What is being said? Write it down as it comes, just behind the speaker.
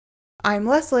I'm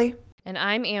Leslie. And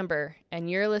I'm Amber, and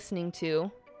you're listening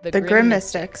to The Grim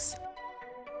Mystics.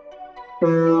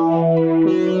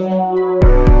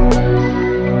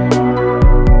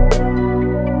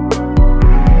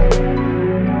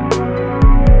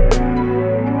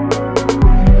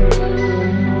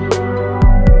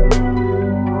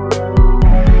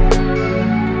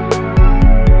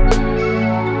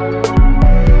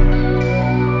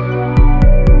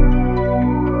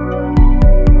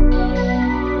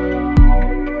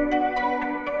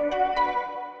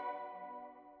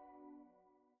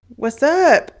 What's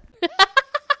up?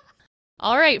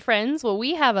 All right, friends. Well,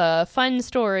 we have a fun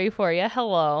story for you.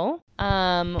 Hello.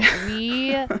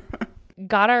 We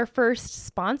got our first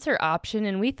sponsor option,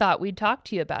 and we thought we'd talk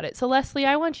to you about it. So, Leslie,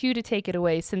 I want you to take it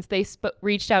away since they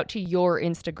reached out to your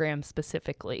Instagram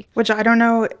specifically. Which I don't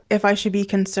know if I should be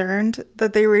concerned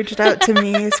that they reached out to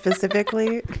me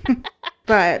specifically.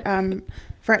 But,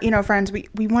 friends,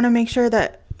 we want to make sure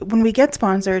that when we get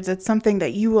sponsors, it's something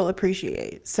that you will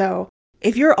appreciate. So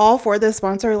if you're all for this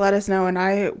sponsor, let us know and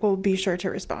I will be sure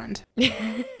to respond.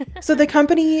 So the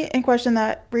company in question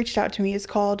that reached out to me is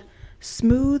called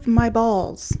Smooth My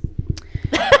Balls.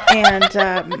 And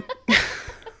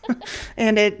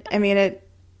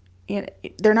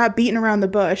they're not beating around the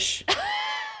bush.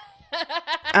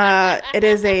 It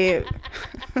is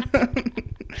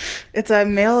it's a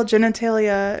male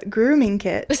genitalia grooming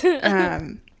kit.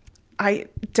 I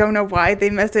don't know why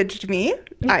they messaged me.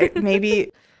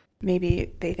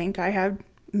 Maybe they think I have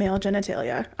male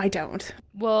genitalia. I don't.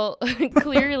 Well,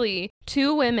 clearly,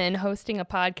 two women hosting a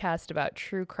podcast about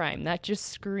true crime. That just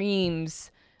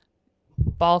screams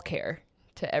ball care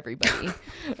to everybody.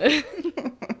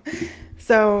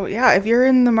 So, yeah, if you're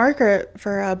in the market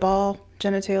for ball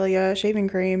genitalia shaving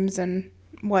creams and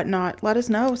whatnot, let us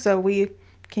know so we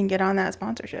can get on that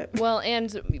sponsorship. Well,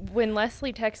 and when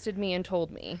Leslie texted me and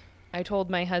told me, I told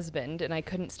my husband, and I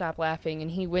couldn't stop laughing,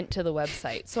 and he went to the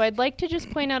website. So I'd like to just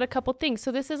point out a couple things.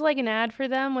 So this is like an ad for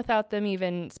them without them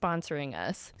even sponsoring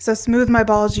us. So Smooth My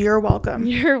Balls, you're welcome.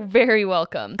 You're very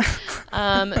welcome.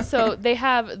 So they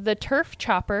have the Turf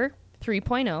Chopper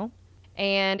 3.0,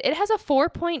 and it has a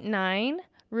 4.9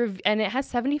 and it has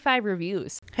 75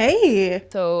 reviews. Hey.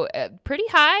 So pretty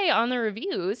high on the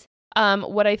reviews.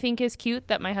 What I think is cute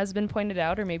that my husband pointed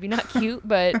out, or maybe not cute,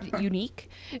 but unique,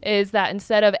 is that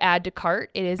instead of add to cart,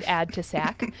 it is add to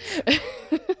sack.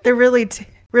 They're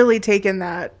really taking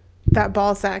that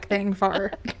ball sack thing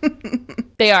far.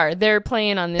 They are. They're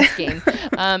playing on this game.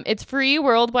 It's free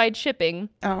worldwide shipping.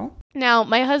 Oh. Now,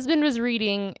 my husband was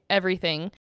reading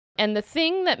everything, and the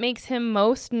thing that makes him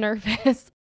most nervous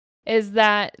is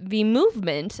that the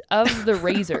movement of the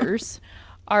razors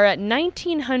are at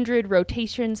 1,900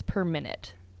 rotations per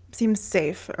minute. Seems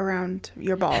safe around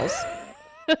your balls.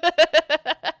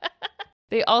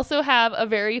 They also have a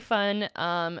very fun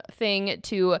thing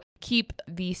to keep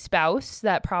the spouse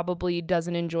that probably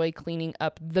doesn't enjoy cleaning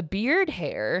up the beard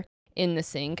hair in the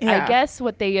sink. Yeah. I guess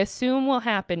what they assume will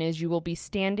happen is you will be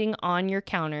standing on your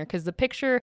counter because the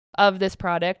picture of this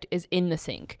product is in the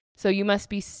sink. So you must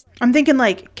be... I'm thinking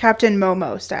like Captain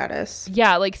Momo status.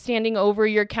 Yeah, like standing over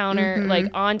your counter,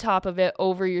 like on top of it,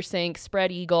 over your sink,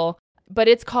 spread eagle. But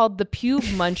it's called the Pube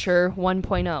Muncher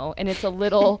 1.0, and it's a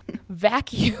little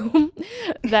vacuum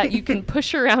that you can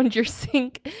push around your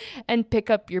sink and pick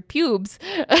up your pubes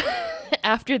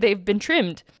after they've been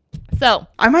trimmed. So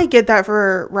I might get that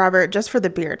for Robert just for the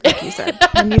beard, like you said.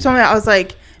 When you told me that, I was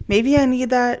like, maybe I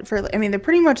need that for... I mean, they're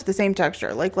pretty much the same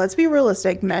texture. Like, let's be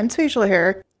realistic. Men's facial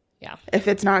hair... Yeah. If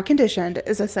it's not conditioned,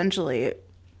 is essentially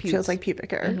Pubes. Feels like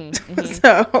pubic hair.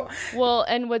 So. Well,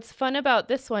 and what's fun about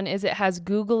this one is it has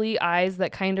googly eyes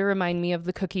that kind of remind me of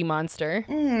the Cookie Monster.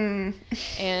 And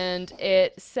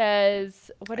it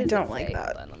says, what does it say? I don't like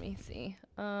that. Hold on, let me see.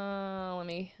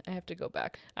 I have to go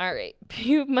back. All right.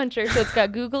 Pube Muncher. So it's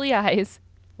got googly eyes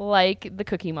like the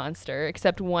Cookie Monster,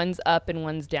 except one's up and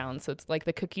one's down. So it's like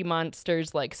the Cookie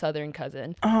Monster's like southern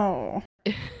cousin. Oh.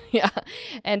 Yeah.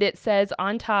 And it says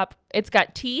on top, it's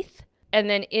got teeth. And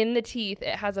then in the teeth,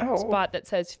 it has a spot that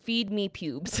says, feed me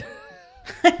pubes.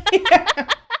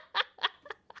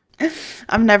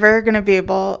 I'm never going to be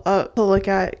able to look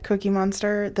at Cookie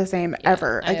Monster the same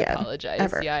ever again. I apologize.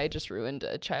 Ever. Yeah, I just ruined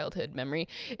a childhood memory.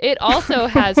 It also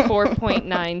has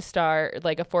 4.9 star,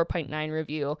 like a 4.9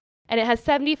 review. And it has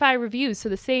 75 reviews. So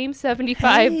the same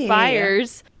 75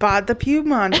 buyers bought the Pube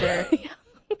Monster.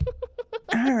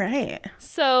 All right.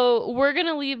 So we're going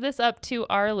to leave this up to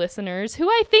our listeners, who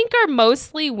I think are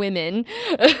mostly women.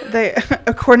 They,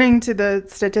 according to the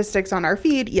statistics on our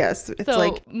feed, yes, it's So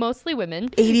like mostly women.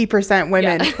 80%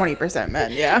 women, Yeah. 20%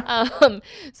 men. Yeah.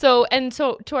 So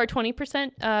to our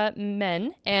 20%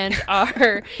 men and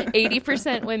our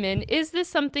 80% women, is this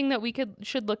something that we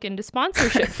should look into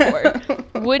sponsorship for?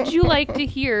 Would you like to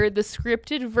hear the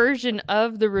scripted version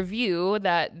of the review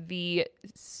that the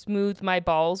Smooth My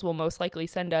Balls will most likely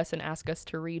send us and ask us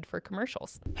to read for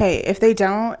commercials? Hey, if they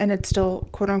don't and it's still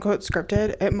quote unquote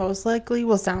scripted, it most likely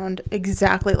will sound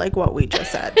exactly like what we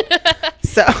just said.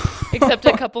 So, Except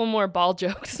a couple more ball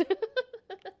jokes.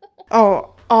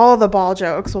 oh, all the ball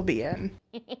jokes will be in.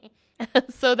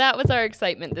 So that was our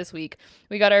excitement this week.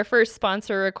 We got our first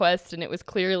sponsor request, and it was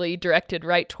clearly directed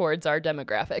right towards our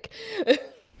demographic.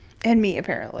 And me,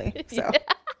 apparently. So.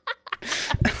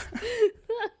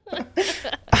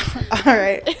 All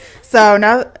right. So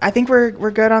now I think we're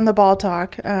good on the ball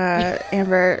talk.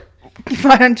 Amber,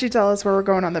 why don't you tell us where we're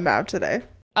going on the map today?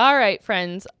 All right,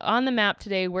 friends. On the map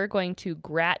today, we're going to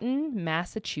Grattan,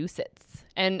 Massachusetts.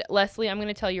 And Leslie, I'm going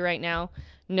to tell you right now,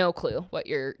 no clue what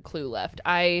your clue left.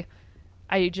 I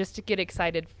just get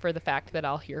excited for the fact that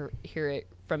I'll hear it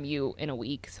from you in a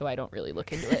week, so I don't really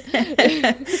look into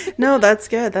it. No, that's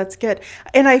good. That's good.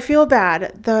 And I feel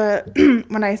bad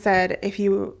when I said if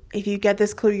you get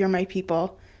this clue, you're my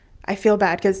people. I feel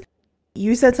bad because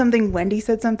you said something, Wendy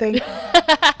said something.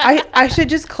 I should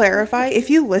just clarify, if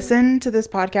you listen to this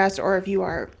podcast or if you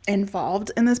are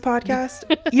involved in this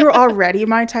podcast, you're already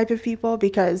my type of people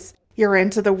because you're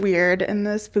into the weird and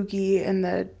the spooky and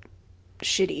the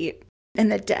shitty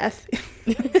and the death.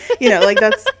 Like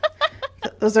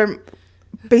those are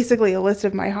basically a list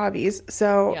of my hobbies.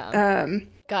 So, yeah.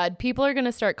 God, people are going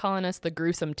to start calling us the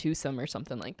gruesome twosome or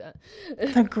something like that.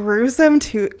 The gruesome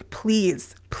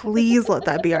please let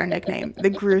that be our nickname. The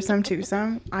gruesome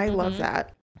twosome. I love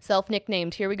that.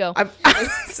 Self-nicknamed. Here we go.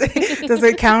 Does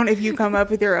it count if you come up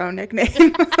with your own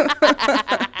nickname?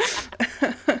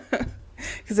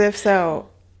 Because if so,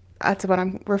 that's what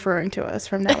I'm referring to us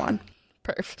from now on.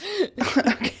 Perf.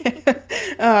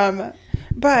 Okay.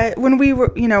 But when we were,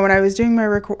 when I was doing my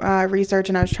research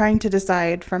and I was trying to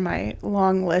decide from my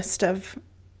long list of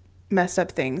messed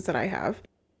up things that I have,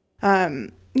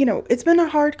 it's been a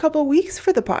hard couple weeks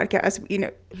for the podcast.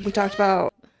 We talked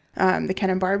about the Ken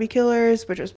and Barbie killers,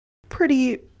 which was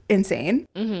pretty insane.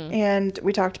 Mm-hmm. And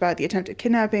we talked about the attempted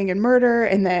kidnapping and murder.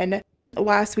 And then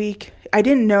last week, I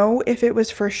didn't know if it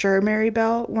was for sure Mary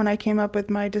Bell when I came up with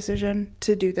my decision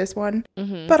to do this one.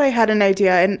 Mm-hmm. But I had an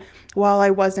idea. And while I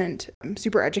wasn't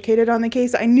super educated on the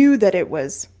case, I knew that it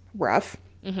was rough.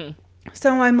 Mm-hmm.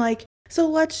 So I'm like, so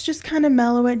let's just kind of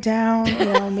mellow it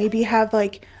down, maybe have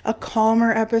like a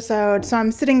calmer episode. So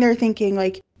I'm sitting there thinking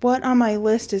like, what on my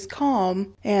list is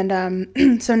calm?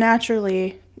 And so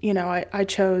naturally, I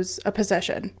chose a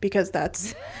possession because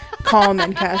that's calm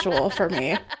and casual for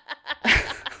me.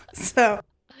 So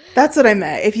that's what I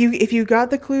meant. If you got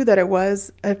the clue that it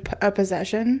was a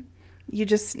possession, you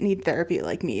just need therapy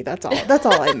like me. That's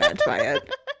all I meant by it.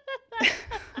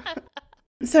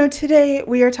 So today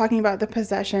we are talking about the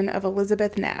possession of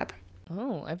Elizabeth Knapp.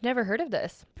 Oh, I've never heard of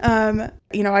this. I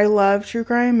love true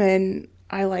crime and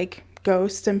I like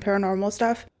ghosts and paranormal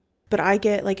stuff, but I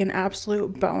get like an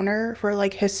absolute boner for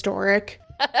like historic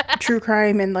true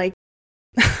crime and like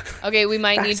okay, we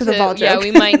might need to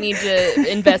we might need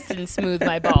to invest in Smooth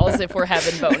My Balls if we're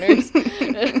having boners.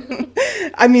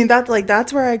 I mean,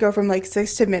 that's where I go from like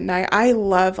 6 to midnight. I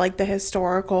love like the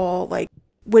historical, like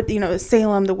with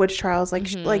Salem, the witch trials,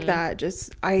 like like that.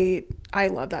 Just I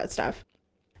love that stuff.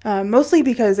 Mostly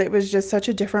because it was just such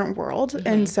a different world,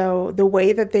 and so the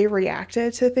way that they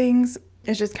reacted to things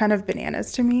is just kind of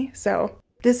bananas to me. So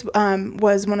this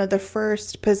was one of the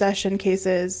first possession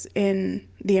cases in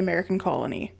the American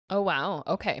colony. Oh, wow.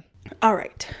 Okay. All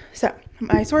right. So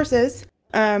my sources,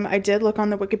 I did look on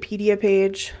the Wikipedia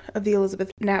page of the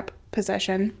Elizabeth Knapp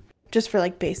possession, just for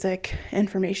like basic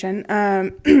information.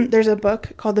 There's a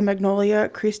book called The Magnolia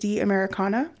Christi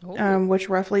Americana, which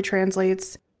roughly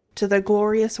translates to The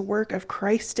Glorious Work of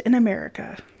Christ in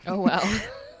America. Oh, wow.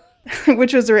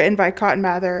 Which was written by Cotton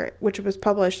Mather, which was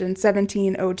published in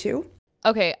 1702.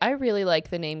 Okay, I really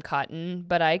like the name Cotton,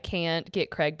 but I can't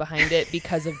get Craig behind it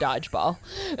because of Dodgeball.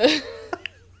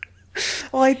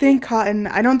 Well, I think Cotton,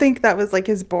 I don't think that was like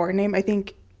his born name. I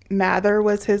think Mather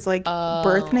was his like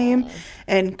birth name,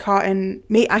 and Cotton,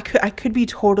 I could be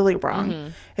totally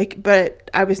wrong,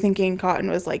 but I was thinking Cotton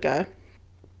was like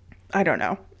I don't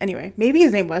know. Anyway, maybe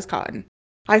his name was Cotton.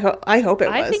 I hope it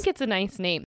was. I think it's a nice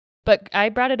name. But I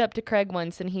brought it up to Craig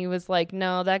once and he was like,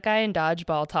 no, that guy in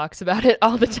Dodgeball talks about it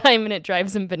all the time and it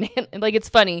drives him banana. Like, it's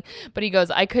funny, but he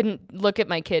goes, I couldn't look at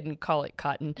my kid and call it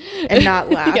Cotton. And not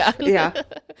laugh. Yeah.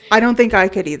 I don't think I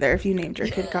could either if you named your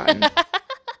kid Cotton.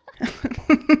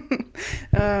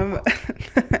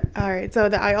 All right. So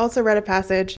I also read a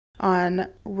passage on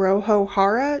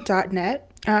rohohara.net,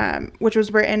 which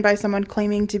was written by someone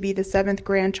claiming to be the 7th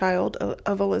grandchild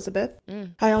of Elizabeth.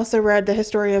 I also read the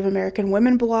History of American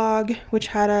Women blog, which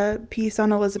had a piece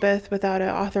on Elizabeth without an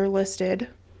author listed.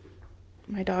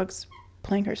 My dog's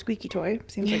playing her squeaky toy.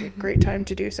 Seems like a great time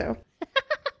to do so.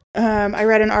 I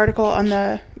read an article on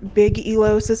the Big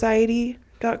Elo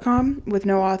Society.com with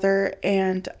no author,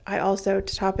 and I also,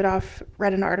 to top it off,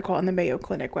 read an article on the Mayo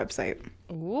Clinic website.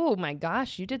 Oh my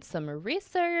gosh, you did some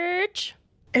research.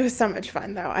 It was so much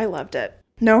fun, though. I loved it.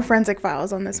 No forensic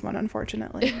files on this one,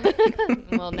 unfortunately.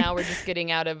 Well, now we're just getting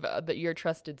out of your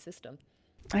trusted system.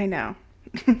 I know.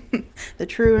 The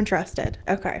true and trusted.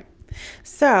 Okay.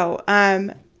 So,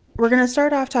 we're going to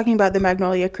start off talking about the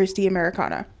Magnolia Christi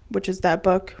Americana, which is that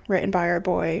book written by our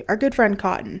good friend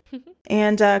Cotton.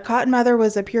 And Cotton Mather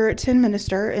was a Puritan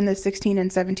minister in the 16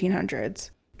 and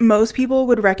 1700s. Most people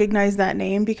would recognize that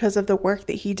name because of the work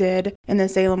that he did in the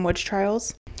Salem witch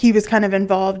trials. He was kind of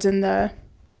involved in the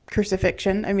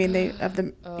crucifixion. I mean, of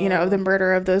the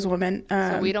murder of those women.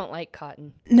 So we don't like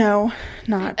Cotton. No,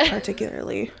 not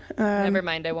particularly. Never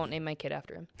mind. I won't name my kid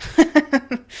after him.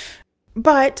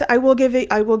 But I will give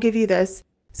you this.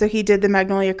 So he did the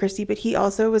Magnolia Christi, but he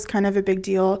also was kind of a big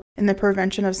deal in the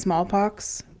prevention of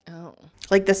smallpox. Oh.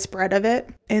 Like the spread of it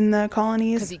in the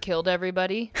colonies. Because he killed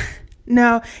everybody?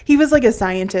 No, he was like a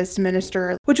scientist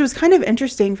minister, which was kind of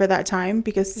interesting for that time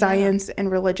because science and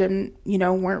religion,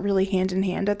 weren't really hand in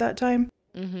hand at that time.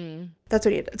 Mm-hmm. That's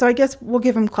what he did. So I guess we'll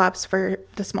give him claps for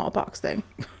the smallpox thing.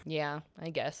 Yeah, I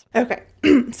guess. Okay.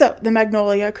 So the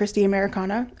Magnolia Christi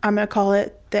Americana, I'm going to call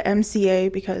it the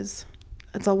MCA because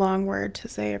it's a long word to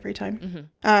say every time.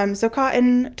 Mm-hmm. So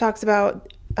Cotton talks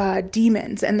about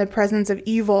demons and the presence of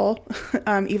evil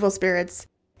spirits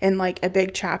in like a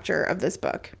big chapter of this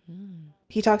book.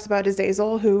 He talks about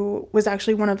Azazel, who was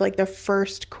actually one of like the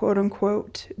first quote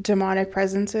unquote demonic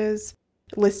presences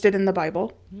listed in the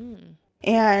Bible.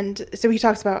 And so he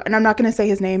talks about, and I'm not going to say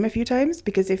his name a few times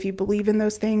because if you believe in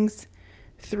those things,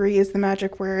 3 is the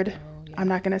magic word. Oh, yeah. I'm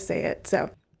not going to say it. So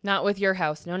not with your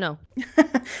house. No.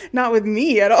 Not with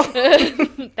me at all.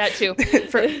 That too.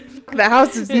 For the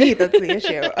house is me. That's the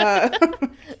issue.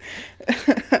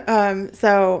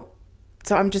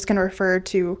 So I'm just going to refer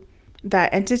to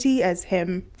that entity as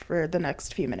him for the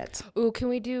next few minutes. Ooh, can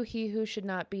we do he who should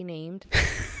not be named?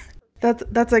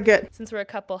 That's a good. Since we're a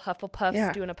couple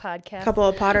Hufflepuffs doing a podcast. Couple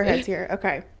of Potterheads here.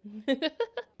 Okay.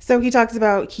 So he talks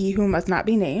about he who must not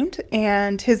be named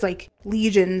and his like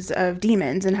legions of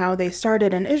demons and how they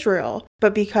started in Israel.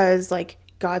 But because like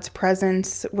God's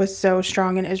presence was so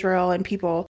strong in Israel and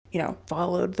people,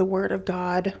 followed the word of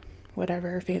God,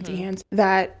 whatever, fancy hands,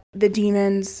 that the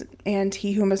demons and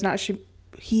he who must not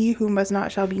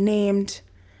shall be named.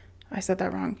 I said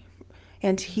that wrong.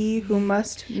 And he who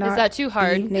must not Is that too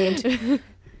hard? Be named.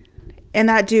 And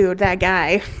that dude, that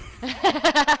guy.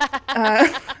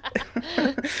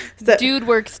 Dude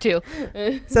works too.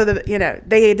 So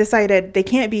they decided they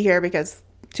can't be here because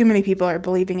too many people are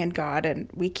believing in God and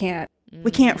we can't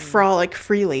frolic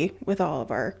freely with all of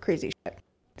our crazy shit.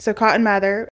 So Cotton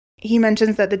Mather, he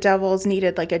mentions that the devils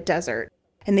needed like a desert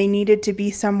and they needed to be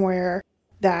somewhere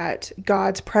that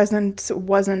God's presence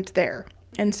wasn't there.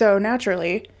 And so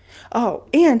naturally,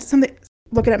 and something,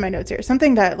 looking at my notes here,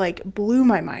 something that like blew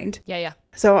my mind. Yeah.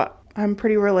 So I'm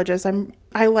pretty religious.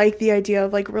 I like the idea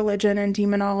of like religion and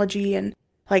demonology and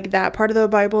like that part of the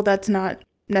Bible that's not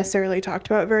necessarily talked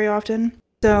about very often.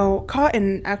 So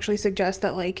Cotton actually suggests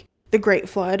that like the Great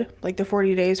Flood, like the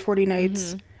 40 days, 40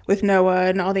 nights with Noah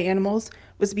and all the animals,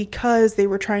 was because they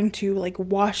were trying to like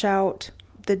wash out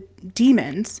the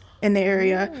demons in the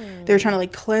area. They were trying to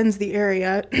like cleanse the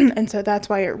area. And so that's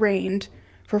why it rained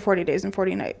for 40 days and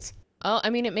 40 nights. Oh, I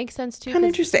mean, it makes sense too. Kind of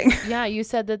interesting. Yeah, you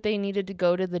said that they needed to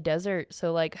go to the desert.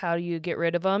 So like, how do you get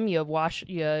rid of them? You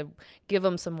give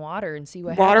them some water and see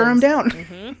what water happens. Water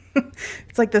them down.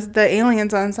 It's like the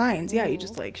aliens on Signs. Yeah, you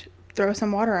just like throw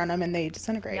some water on them and they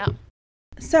disintegrate. Yeah.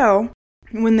 So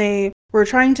when they were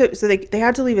trying to, they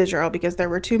had to leave Israel because there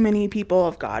were too many people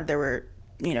of God. There were,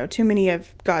 too many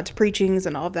of God's preachings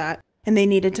and all of that. And they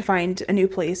needed to find a new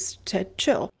place to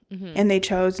chill. And they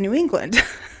chose New England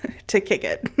to kick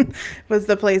it. Was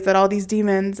the place that all these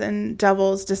demons and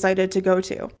devils decided to go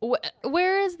to.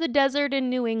 Where is the desert in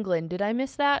New England? Did I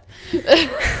miss that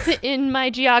in my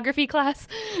geography class?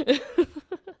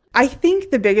 I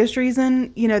think the biggest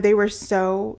reason,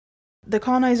 the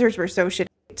colonizers were so shitty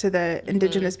to the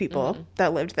indigenous people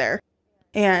that lived there.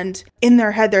 And in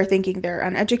their head, they're thinking they're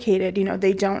uneducated.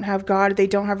 They don't have God. They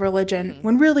don't have religion.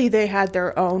 When really they had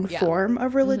their own form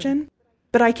of religion.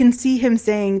 But I can see him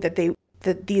saying that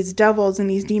these devils and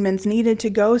these demons needed to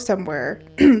go somewhere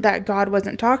that God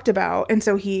wasn't talked about. And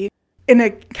so he, in a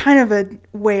kind of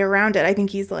a way around it, I think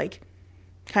he's like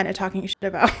kind of talking shit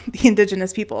about the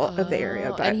indigenous people of the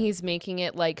area. But and he's making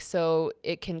it like so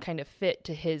it can kind of fit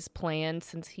to his plan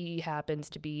since he happens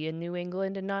to be in New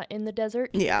England and not in the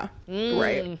desert. Yeah,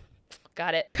 right.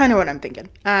 Got it. Kind of what I'm thinking.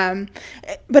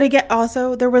 But again,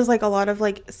 also there was like a lot of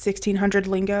like 1600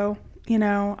 lingo.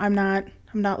 I'm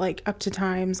not like up to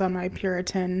times on my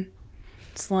Puritan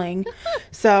slang.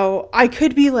 So I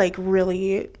could be like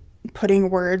really putting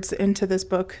words into this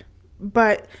book,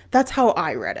 but that's how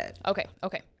I read it. Okay.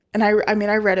 And I mean,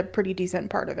 I read a pretty decent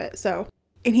part of it. So,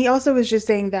 and he also was just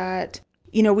saying that,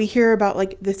 we hear about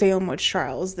like the Salem witch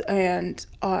trials, and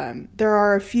there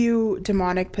are a few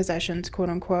demonic possessions, quote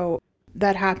unquote,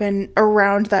 that happen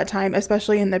around that time,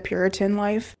 especially in the Puritan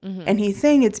life. And he's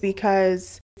saying it's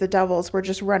because the devils were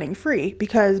just running free,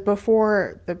 because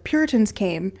before the Puritans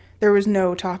came, there was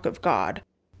no talk of God.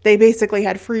 They basically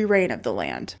had free reign of the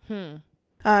land. In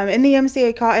the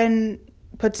MCA Cotton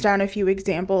puts down a few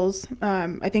examples.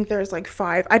 I think there's like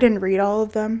 5. I didn't read all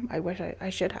of them. I wish I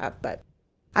should have, but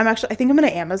I think I'm going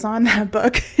to Amazon that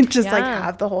book and just like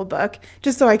have the whole book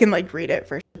just so I can like read it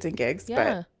for shits and gigs.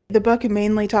 But the book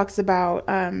mainly talks about,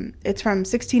 it's from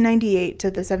 1698 to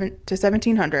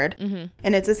 1700.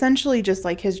 And it's essentially just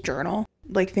like his journal,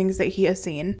 like things that he has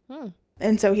seen.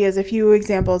 And so he has a few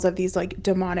examples of these like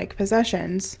demonic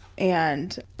possessions,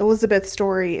 and Elizabeth's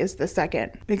story is the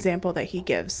second example that he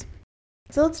gives.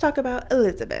 So let's talk about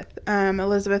Elizabeth.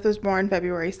 Elizabeth was born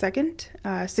February 2nd,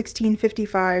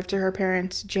 1655 to her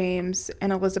parents James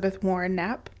and Elizabeth Warren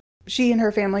Knapp. She and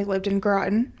her family lived in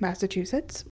Groton,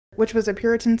 Massachusetts, which was a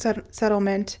Puritan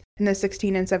settlement in the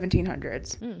 16 and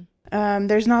 1700s.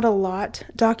 There's not a lot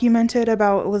documented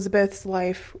about Elizabeth's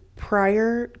life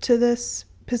prior to this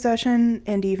possession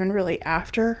and even really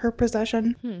after her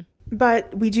possession.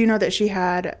 But we do know that she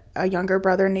had a younger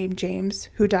brother named James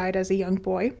who died as a young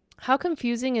boy. How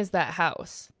confusing is that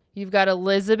house? You've got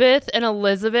Elizabeth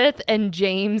and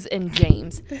James and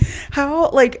James. How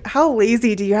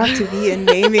lazy do you have to be in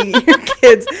naming your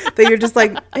kids that you're just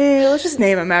like, let's just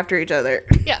name them after each other?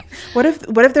 Yeah. What if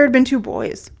there had been 2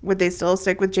 boys? Would they still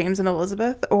stick with James and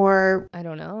Elizabeth? Or I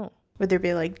don't know. Would there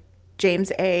be like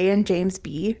James A and James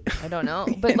B? I don't know.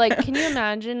 But like, can you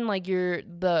imagine like you're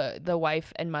the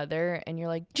wife and mother and you're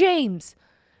like, James,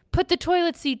 put the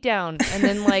toilet seat down. And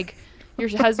then like your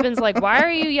husband's like, why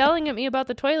are you yelling at me about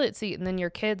the toilet seat? And then your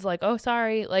kid's like, oh,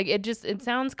 sorry. Like it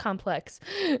sounds complex.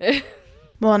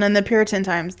 Well, and in the Puritan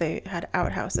times, they had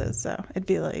outhouses. So it'd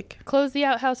be like, close the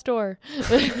outhouse door.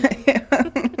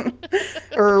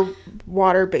 Or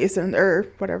water basin or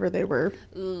whatever they were.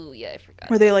 Ooh, yeah, I forgot.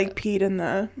 Where they like peed in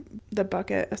the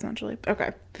bucket, essentially.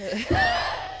 Okay.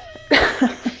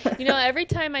 Every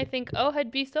time I think, oh,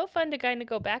 it'd be so fun to kind of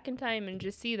go back in time and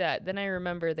just see that, then I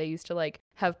remember they used to like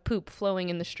have poop flowing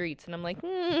in the streets, and I'm like,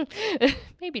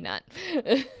 maybe not.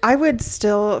 I would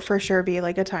still for sure be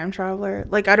like a time traveler.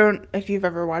 Like, I don't, if you've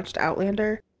ever watched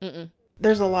Outlander,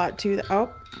 there's a lot to that.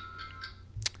 Oh,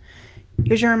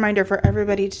 here's your reminder for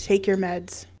everybody to take your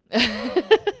meds.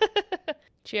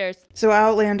 Cheers. So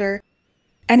Outlander,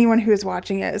 anyone who is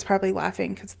watching it is probably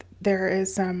laughing because there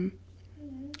is some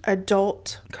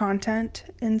adult content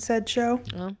in said show.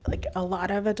 Like a lot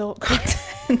of adult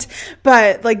content.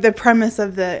 But like the premise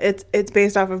of it's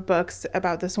based off of books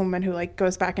about this woman who like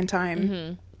goes back in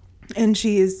time, and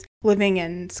she's living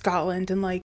in Scotland in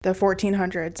like the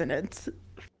 1400s, and it's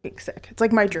sick. It's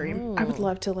like my dream. Ooh. I would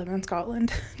love to live in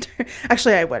Scotland.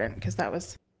 Actually, I wouldn't, because that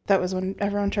was when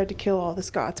everyone tried to kill all the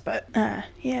Scots. But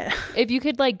yeah. If you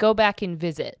could like go back and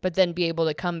visit, but then be able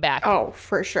to come back. Oh,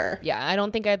 for sure. Yeah, I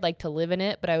don't think I'd like to live in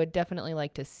it, but I would definitely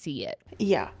like to see it.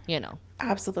 Yeah.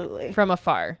 Absolutely. From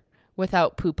afar,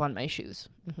 without poop on my shoes.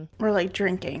 Or like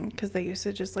drinking, because they used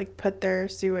to just like put their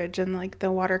sewage in like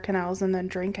the water canals and then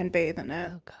drink and bathe in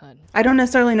it. Oh God. I don't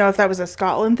necessarily know if that was a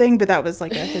Scotland thing, but that was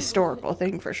like a historical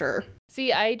thing for sure.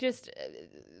 See,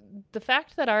 the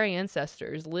fact that our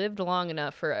ancestors lived long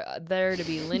enough for there to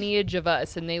be lineage of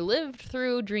us, and they lived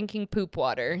through drinking poop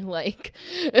water, like.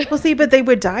 Well, see, but they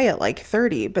would die at like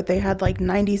 30, but they had like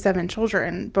 97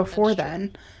 children before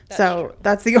then. So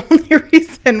that's the only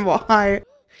reason why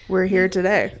we're here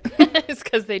today. It's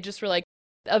because they just were like,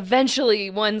 Eventually,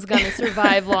 one's going to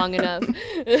survive long enough.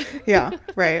 Yeah,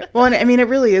 right. Well, and I mean, it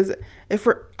really is.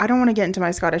 I don't want to get into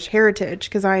my Scottish heritage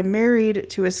because I am married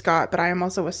to a Scot, but I am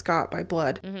also a Scot by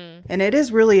blood. And it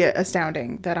is really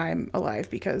astounding that I'm alive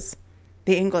because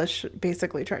the English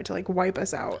basically tried to like wipe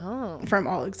us out from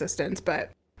all existence.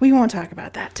 But we won't talk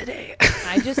about that today.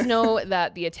 I just know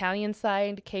that the Italian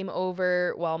side came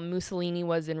over while Mussolini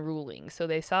was in ruling. So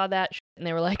they saw that and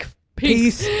they were like,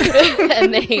 peace.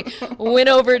 And they went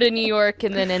over to New York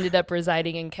and then ended up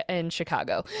residing in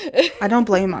Chicago. I don't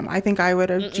blame them. I think I would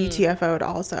have GTFO'd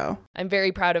also. I'm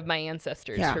very proud of my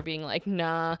ancestors for being like,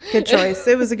 nah. Good choice.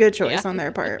 It was a good choice on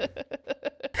their part.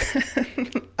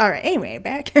 All right. Anyway,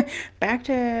 back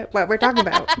to what we're talking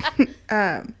about.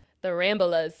 The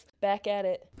Ramblers. Back at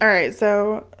it. All right.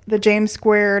 So the James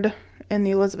squared and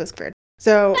the Elizabeth squared.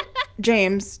 So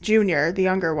James Jr., the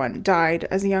younger one, died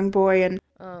as a young boy, and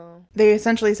they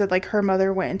essentially said like her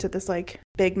mother went into this like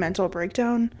big mental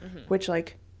breakdown, which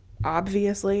like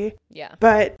obviously,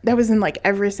 but that was in like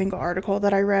every single article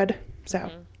that I read. So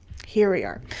here we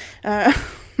are.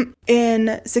 In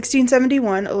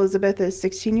 1671, Elizabeth is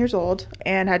 16 years old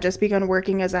and had just begun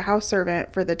working as a house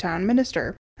servant for the town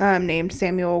minister named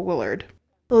Samuel Willard.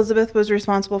 Elizabeth was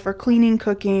responsible for cleaning,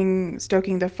 cooking,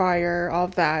 stoking the fire, all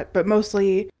of that, but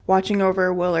mostly watching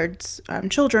over Willard's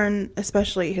children,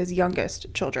 especially his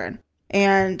youngest children.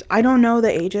 And I don't know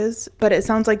the ages, but it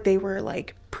sounds like they were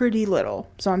like pretty little.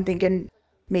 So I'm thinking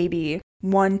maybe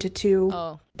 1 to 2.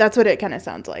 Oh. That's what it kind of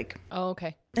sounds like. Oh,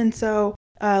 okay. And so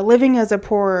living as a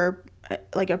poor,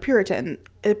 like a Puritan,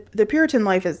 the Puritan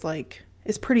life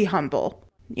is pretty humble.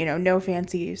 You know, no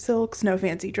fancy silks, no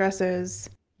fancy dresses.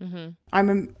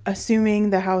 I'm assuming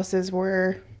the houses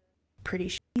were pretty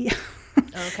shitty.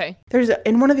 Okay.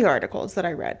 In one of the articles that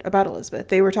I read about Elizabeth,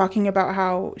 they were talking about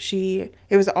how it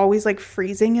was always like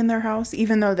freezing in their house,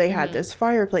 even though they had this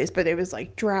fireplace, but it was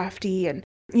like drafty. And,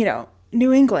 you know,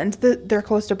 New England, they're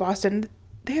close to Boston.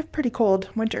 They have pretty cold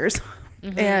winters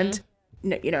and,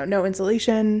 you know, no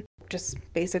insulation, just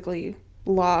basically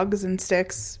logs and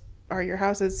sticks are your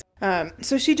houses.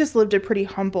 So she just lived a pretty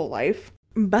humble life.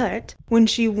 But when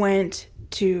she went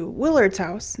to Willard's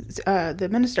house, the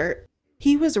minister,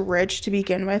 he was rich to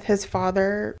begin with. His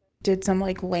father did some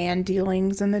like land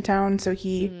dealings in the town, so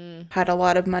he had a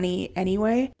lot of money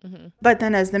anyway. But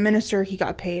then as the minister, he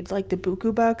got paid like the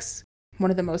buku bucks,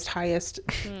 one of the most highest.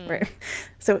 Right.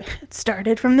 So it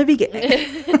started from the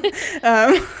beginning.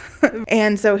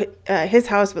 And so his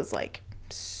house was like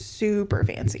super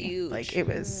fancy. Huge. Like it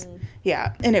was,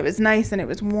 and it was nice and it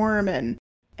was warm.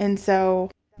 And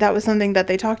so that was something that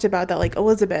they talked about, that like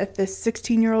Elizabeth, this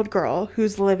 16-year-old girl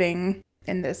who's living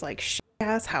in this like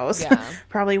shit-ass house,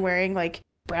 probably wearing like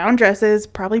brown dresses,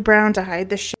 probably brown to hide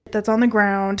the shit that's on the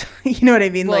ground. You know what I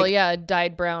mean? Well, like,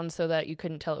 dyed brown so that you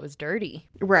couldn't tell it was dirty.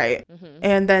 Right.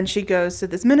 And then she goes to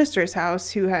this minister's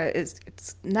house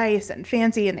it's nice and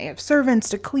fancy and they have servants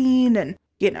to clean and,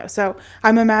 you know, so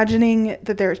I'm imagining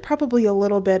that there's probably a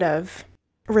little bit of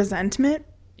resentment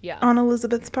on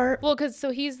Elizabeth's part. Well, because so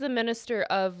he's the minister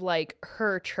of like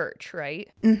her church, right?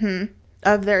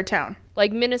 Of their town.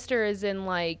 Like minister is in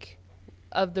like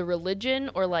of the religion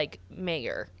or like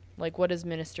mayor? Like what does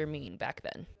minister mean back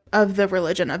then? Of the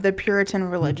religion, of the Puritan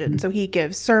religion. So he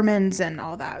gives sermons and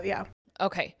all that,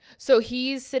 Okay. So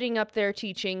he's sitting up there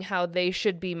teaching how they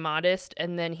should be modest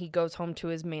and then he goes home to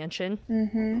his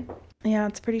mansion. Yeah,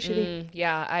 it's pretty shitty.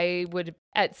 Yeah, I would,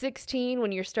 at 16,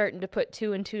 when you're starting to put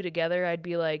 2 and 2 together, I'd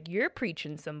be like, you're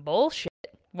preaching some bullshit.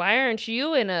 Why aren't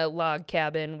you in a log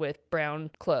cabin with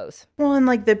brown clothes? Well, and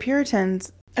like the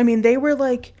Puritans, I mean, they were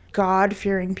like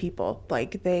God-fearing people.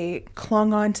 Like they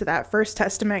clung on to that First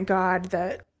Testament God,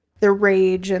 the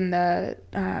rage and the,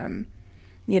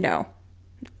 you know,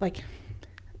 like,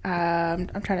 I'm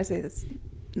trying to say this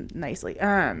nicely.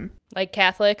 Like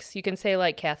Catholics, you can say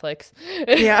like Catholics.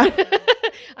 Yeah.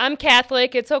 I'm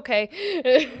Catholic, it's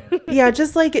okay. Yeah,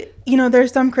 just like, you know,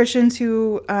 there's some Christians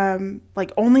who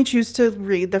like only choose to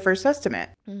read the First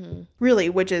Testament, really,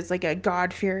 which is like a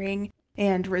God-fearing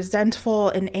and resentful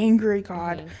and angry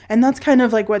God. And that's kind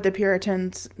of like what the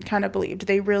Puritans kind of believed.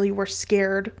 They really were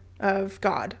scared of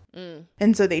God.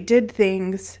 And so they did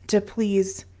things to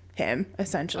please him,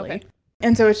 essentially. Okay.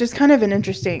 And so it's just kind of an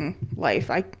interesting life.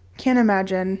 I can't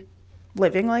imagine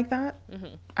living like that.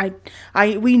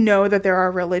 We know that there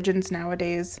are religions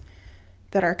nowadays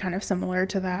that are kind of similar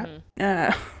to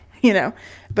that, you know,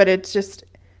 but it's just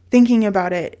thinking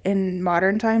about it in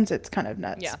modern times, it's kind of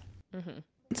nuts. Yeah.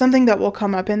 Something that will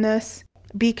come up in this,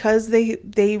 because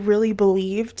they really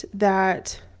believed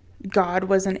that God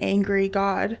was an angry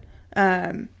God,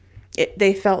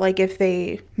 they felt like if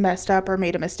they messed up or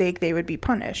made a mistake, they would be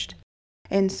punished.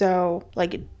 And so,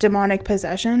 like, demonic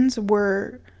possessions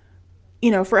were,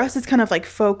 for us, it's kind of like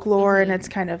folklore, and it's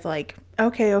kind of like,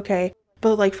 okay.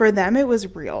 But, like, for them, it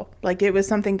was real. Like, it was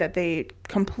something that they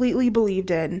completely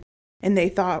believed in and they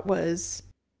thought was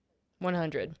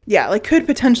 100. Yeah, like, could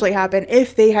potentially happen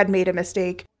if they had made a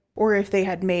mistake or if they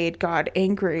had made God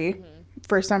angry.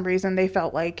 For some reason, they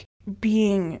felt like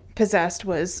being possessed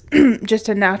was just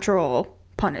a natural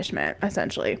punishment,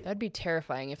 essentially. That'd be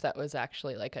terrifying if that was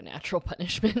actually like a natural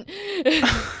punishment.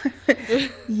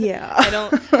 Yeah.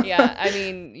 I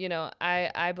mean,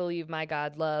 I believe my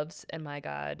God loves and my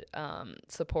God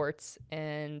supports,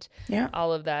 and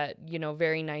all of that,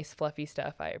 very nice fluffy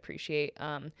stuff I appreciate.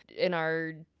 In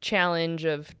our challenge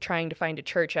of trying to find a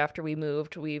church after we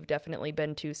moved, we've definitely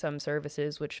been to some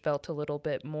services which felt a little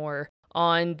bit more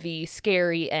on the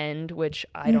scary end, which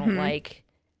I don't like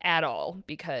at all,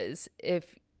 because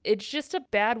if it's just a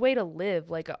bad way to live,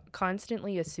 like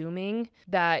constantly assuming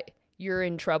that you're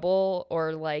in trouble,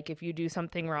 or like if you do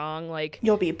something wrong, like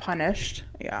you'll be punished.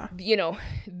 Yeah.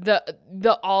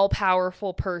 The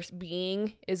all-powerful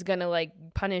being is gonna like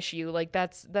punish you. Like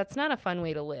that's not a fun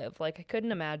way to live. Like I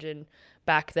couldn't imagine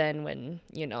back then when,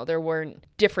 there weren't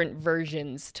different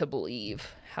versions to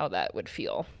believe how that would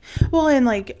feel. Well, and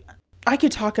like I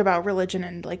could talk about religion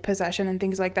and like possession and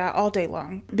things like that all day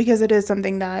long, because it is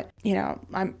something that,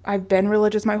 I've been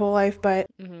religious my whole life, but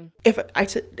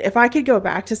if I could go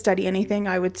back to study anything,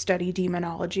 I would study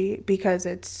demonology, because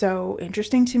it's so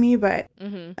interesting to me. But, so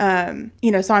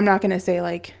I'm not going to say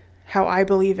like how I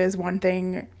believe is one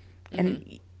thing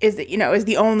and is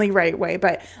the only right way.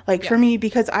 But like for me,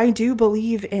 because I do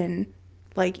believe in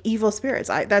like evil spirits,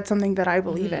 that's something that I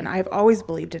believe in. I've always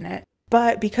believed in it.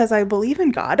 But because I believe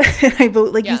in God, and I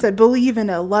you said, believe in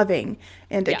a loving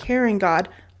and a caring God,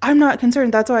 I'm not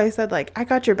concerned. That's why I said, like, I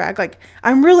got your back. Like,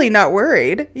 I'm really not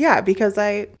worried. Yeah, because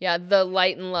the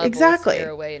light and love will scare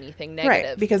away anything negative.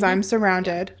 Right, because I'm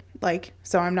surrounded, like,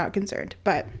 so I'm not concerned.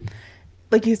 But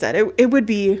like you said, it would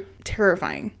be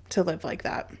terrifying to live like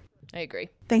that. I agree.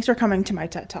 Thanks for coming to my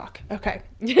TED Talk. Okay.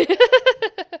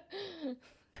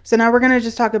 So now we're going to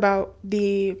just talk about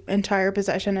the entire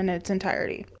possession in its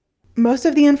entirety. Most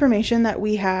of the information that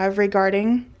we have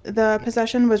regarding the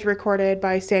possession was recorded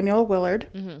by Samuel Willard,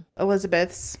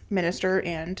 Elizabeth's minister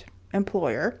and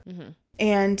employer.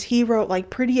 And he wrote like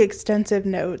pretty extensive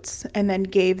notes and then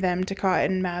gave them to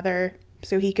Cotton Mather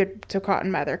so Cotton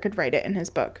Mather could write it in his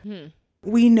book.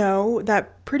 We know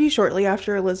that pretty shortly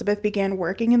after Elizabeth began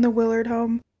working in the Willard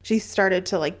home, she started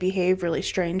to like behave really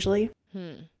strangely.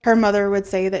 Her mother would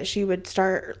say that she would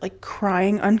start like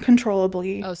crying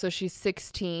uncontrollably. Oh, so she's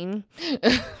 16.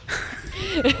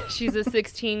 She's a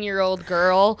 16-year-old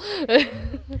girl.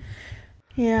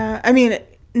 Yeah. I mean,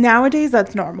 nowadays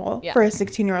that's normal for a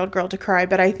 16-year-old girl to cry.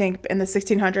 But I think in the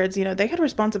 1600s, they had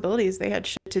responsibilities. They had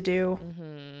shit to do.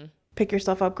 Pick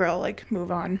yourself up, girl. Like,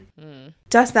 move on.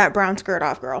 Dust that brown skirt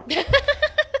off, girl.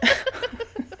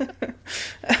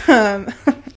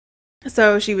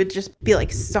 So she would just be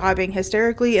like sobbing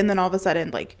hysterically, and then all of a sudden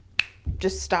like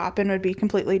just stop and would be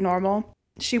completely normal.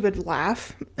 She would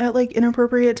laugh at like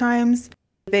inappropriate times.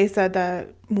 They said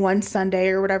that one Sunday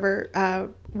or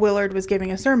whatever, Willard was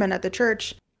giving a sermon at the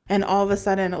church, and all of a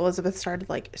sudden Elizabeth started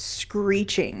like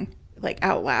screeching, like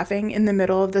out laughing in the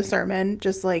middle of the sermon,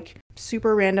 just like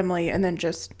super randomly, and then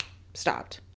just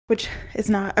stopped, which is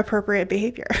not appropriate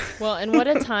behavior. Well, and what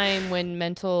a time when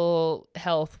mental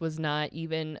health was not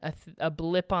even a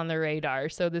blip on the radar.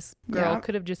 So this girl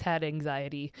could have just had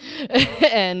anxiety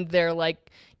and they're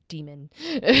like, demon.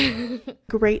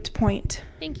 Great point.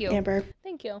 Thank you. Amber.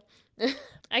 Thank you.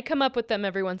 I come up with them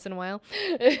every once in a while.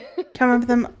 Come up with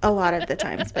them a lot of the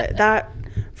times, but that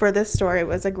for this story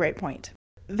was a great point.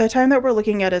 The time that we're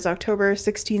looking at is October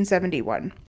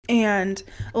 1671. And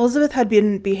Elizabeth had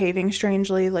been behaving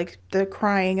strangely, like the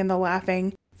crying and the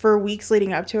laughing, for weeks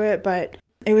leading up to it. But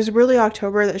it was really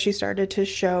October that she started to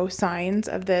show signs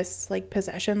of this, like,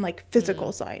 possession, like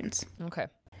physical signs. Okay.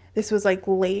 This was like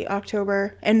late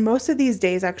October. And most of these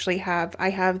days actually I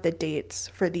have the dates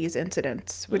for these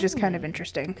incidents, which is kind of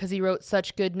interesting. Because he wrote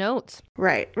such good notes.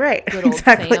 Right. Good old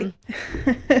exactly.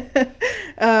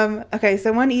 Sam. Okay,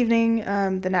 so one evening,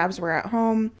 the Nabs were at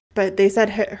home. But they said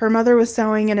her mother was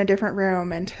sewing in a different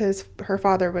room, and her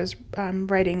father was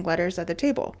writing letters at the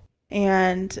table.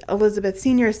 And Elizabeth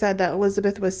Sr. said that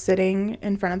Elizabeth was sitting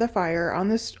in front of the fire on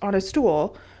a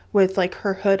stool with like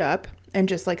her hood up and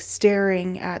just like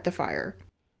staring at the fire.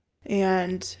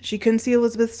 And she couldn't see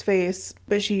Elizabeth's face,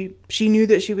 but she knew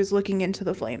that she was looking into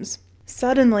the flames.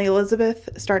 Suddenly, Elizabeth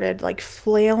started like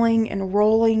flailing and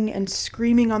rolling and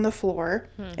screaming on the floor.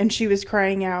 And she was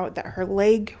crying out that her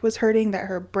leg was hurting, that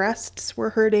her breasts were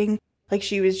hurting. Like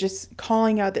she was just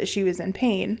calling out that she was in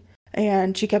pain.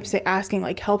 And she kept asking,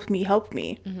 like, help me, help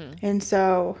me. And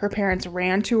so her parents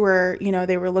ran to her. You know,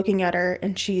 they were looking at her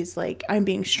and she's like, I'm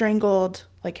being strangled.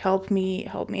 Like, help me,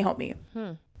 help me, help me.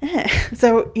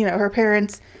 So, you know, her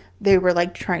parents, they were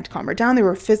like trying to calm her down. They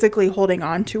were physically holding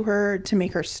on to her to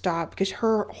make her stop because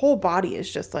her whole body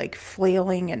is just like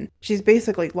flailing and she's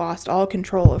basically lost all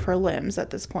control of her limbs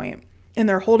at this point. And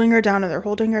they're holding her down and they're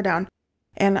holding her down.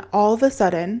 And all of a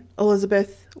sudden,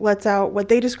 Elizabeth lets out what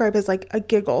they describe as like a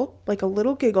giggle, like a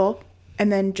little giggle,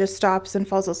 and then just stops and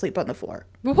falls asleep on the floor.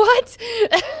 What?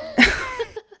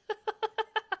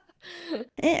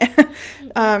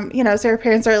 You know, so her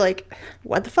parents are like,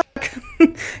 what the fuck?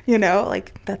 You know,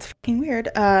 like, that's fucking weird.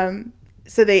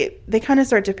 So they kind of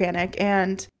start to panic,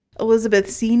 and Elizabeth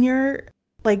Sr.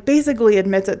 like basically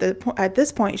admits at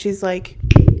this point, she's like,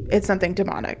 it's something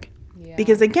demonic. Yeah.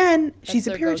 Because again, she's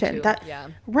a Puritan.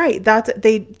 Right.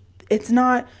 It's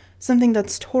not something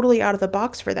that's totally out of the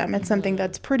box for them. It's something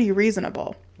that's pretty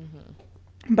reasonable.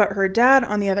 But her dad,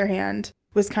 on the other hand,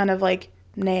 was kind of like,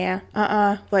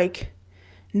 nah, like,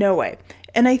 no way.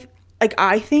 And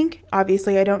I think,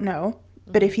 obviously I don't know,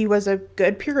 but if he was a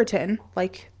good Puritan,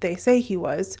 like they say he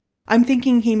was, I'm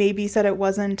thinking he maybe said it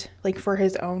wasn't like for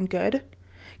his own good.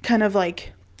 Kind of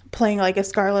like playing like a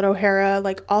Scarlett O'Hara,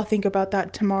 like, I'll think about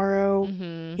that tomorrow.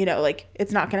 You know, like,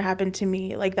 it's not going to happen to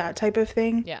me, like that type of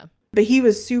thing. Yeah. But he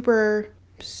was super,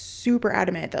 super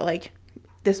adamant that, like,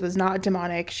 this was not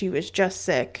demonic. She was just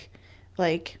sick.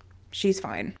 Like, she's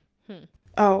fine.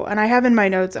 Oh, and I have in my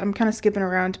notes, I'm kind of skipping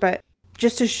around, but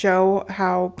just to show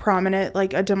how prominent,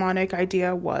 like, a demonic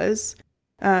idea was.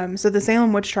 So the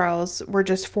Salem witch trials were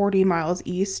just 40 miles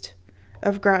east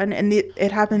of Groton, and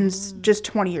it happens just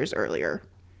 20 years earlier.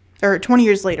 Or 20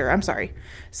 years later, I'm sorry.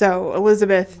 So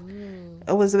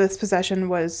Elizabeth's possession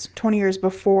was 20 years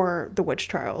before the witch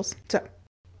trials.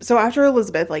 So after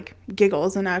Elizabeth, like,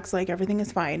 giggles and acts like everything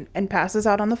is fine and passes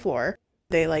out on the floor,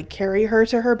 they, like, carry her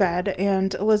to her bed,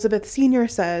 and Elizabeth Sr.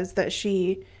 says that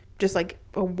she just, like,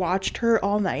 watched her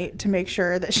all night to make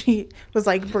sure that she was,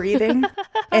 like, breathing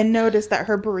and noticed that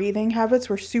her breathing habits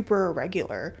were super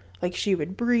irregular. Like, she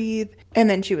would breathe, and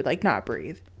then she would, like, not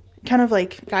breathe. Kind of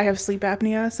like, I have sleep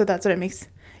apnea, so that's what it makes.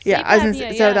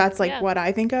 So that's like what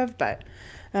I think of, but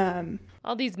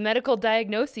all these medical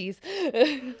diagnoses.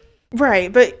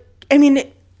 Right, but I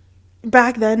mean,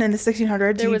 back then in the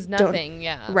 1600s, there was nothing.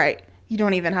 Right, you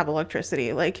don't even have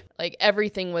electricity. Like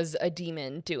everything was a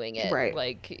demon doing it. Right.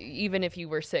 Like, even if you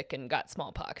were sick and got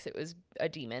smallpox, it was a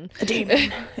demon.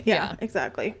 Yeah,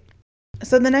 exactly.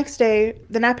 So the next day,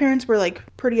 the Knapp parents were like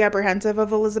pretty apprehensive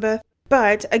of Elizabeth.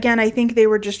 But again, I think they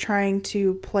were just trying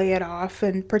to play it off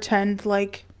and pretend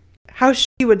like, how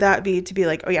shitty would that be to be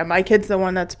like, oh yeah, my kid's the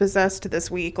one that's possessed this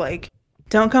week. Like,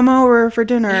 don't come over for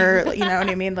dinner. You know what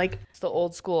I mean? Like, it's the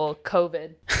old school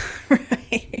COVID.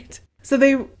 Right. So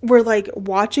they were like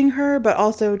watching her, but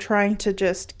also trying to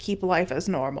just keep life as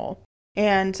normal.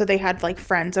 And so they had like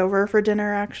friends over for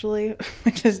dinner, actually,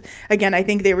 which is, again, I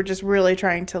think they were just really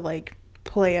trying to like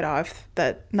play it off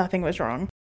that nothing was wrong.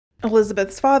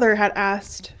 Elizabeth's father had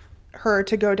asked her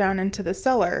to go down into the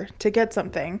cellar to get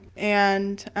something.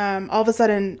 And all of a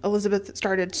sudden, Elizabeth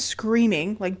started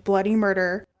screaming like bloody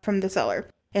murder from the cellar.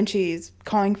 And she's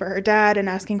calling for her dad and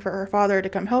asking for her father to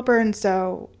come help her. And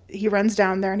so he runs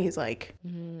down there and he's like,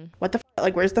 what the f-?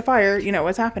 Like, where's the fire? You know,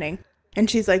 what's happening?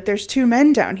 And she's like, there's 2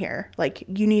 men down here. Like,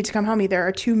 you need to come help me. There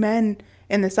are 2 men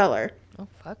in the cellar. Oh,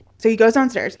 fuck. So he goes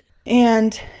downstairs.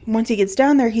 And once he gets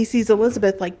down there, he sees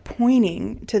Elizabeth like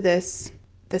pointing to this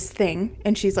thing,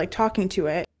 and she's like talking to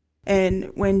it.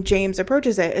 And when James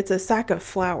approaches it, it's a sack of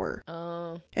flour.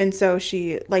 Oh. And so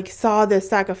she like saw this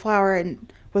sack of flour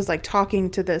and was like talking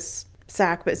to this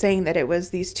sack, but saying that it was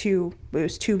 2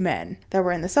 men that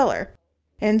were in the cellar.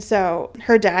 And so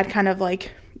her dad kind of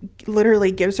like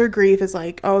literally gives her grief, is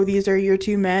like, oh, these are your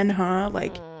 2 men, huh?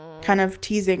 Like, kind of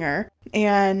teasing her.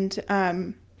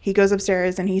 And he goes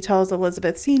upstairs and he tells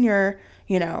Elizabeth Sr.,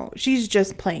 you know, she's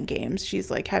just playing games.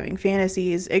 She's like having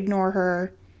fantasies. Ignore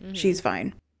her. She's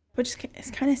fine. Which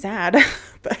is kind of sad.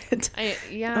 But oh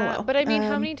well. But I mean,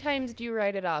 how many times do you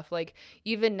write it off? Like,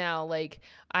 even now, like,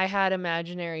 I had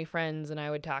imaginary friends and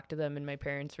I would talk to them and my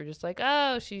parents were just like,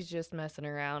 oh, she's just messing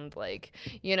around. Like,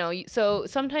 you know, so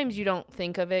sometimes you don't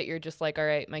think of it. You're just like, all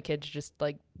right, my kid's just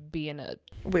like being a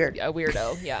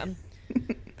weirdo. Yeah.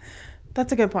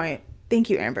 That's a good point. Thank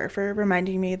you, Amber, for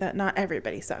reminding me that not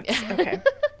everybody sucks. Okay.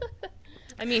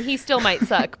 I mean, he still might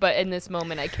suck, but in this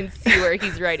moment, I can see where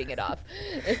he's writing it off.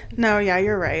 No, yeah,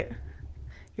 you're right.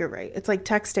 You're right. It's like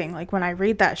texting. Like when I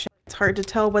read that shit, it's hard to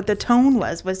tell what the tone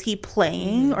was. Was he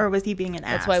playing or was he being an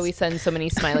ass? That's why we send so many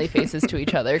smiley faces to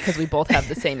each other, because we both have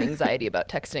the same anxiety about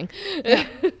texting.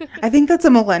 I think that's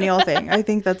a millennial thing. I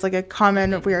think that's like a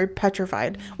common, we are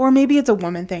petrified. Or maybe it's a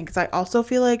woman thing, because I also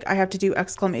feel like I have to do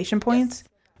exclamation points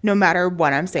no matter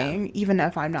what I'm saying, even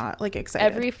if I'm not like excited.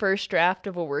 Every first draft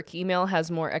of a work email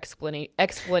has more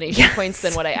explanation points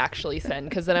than what I actually send,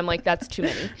 because then I'm like, that's too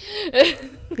many.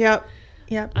 Yep.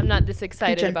 I'm not this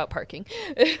excited about parking.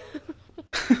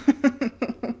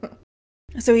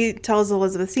 So he tells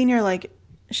Elizabeth Sr., like,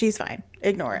 she's fine.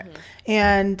 Ignore it.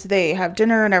 And they have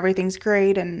dinner and everything's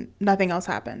great and nothing else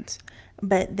happens.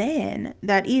 But then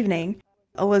that evening,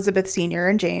 Elizabeth Sr.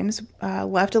 and James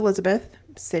left Elizabeth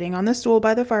sitting on the stool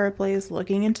by the fireplace,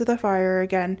 looking into the fire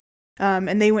again,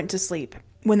 and they went to sleep.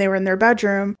 When they were in their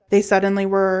bedroom, they suddenly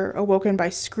were awoken by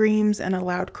screams and a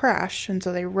loud crash, and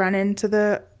so they run into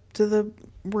the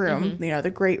room,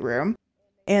 the great room,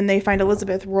 and they find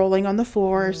Elizabeth rolling on the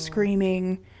floor,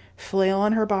 screaming,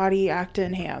 flailing her body,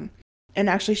 acting ham. And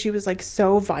actually, she was like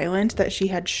so violent that she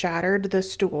had shattered the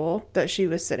stool that she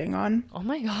was sitting on. Oh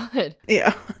my God.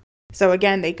 Yeah. So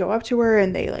again, they go up to her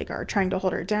and they like are trying to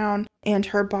hold her down, and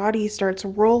her body starts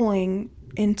rolling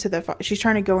into she's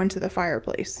trying to go into the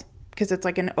fireplace because it's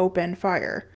like an open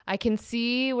fire. I can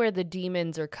see where the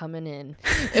demons are coming in.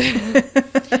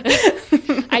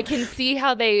 I can see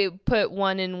how they put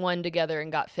one and one together and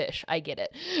got fish. I get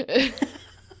it.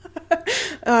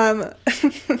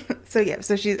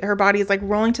 So her body is like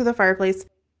rolling to the fireplace,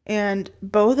 and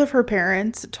both of her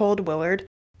parents told Willard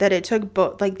that it took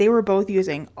they were both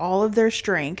using all of their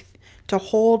strength to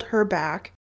hold her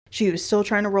back. She was still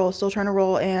trying to roll,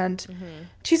 and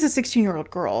she's a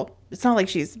 16-year-old girl. It's not like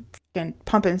she's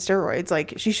pumping steroids.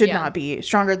 Like, she should not be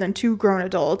stronger than two grown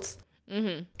adults.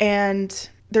 And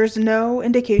there's no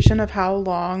indication of how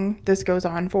long this goes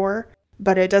on for,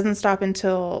 but it doesn't stop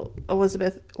until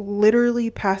Elizabeth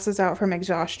literally passes out from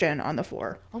exhaustion on the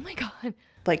floor. Oh my God.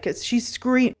 Like, she's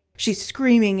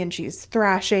screaming and she's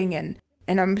thrashing and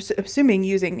I'm assuming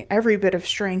using every bit of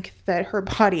strength that her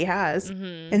body has.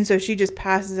 And so she just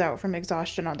passes out from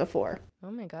exhaustion on the floor.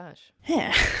 Oh my gosh.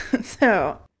 Yeah.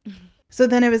 So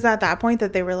then it was at that point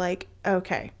that they were like,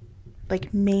 okay,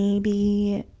 like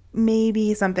maybe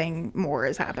something more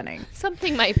is happening.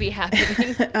 Something might be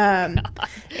happening.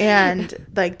 And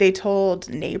like they told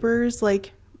neighbors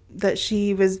like that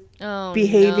she was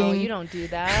behaving. No, you don't do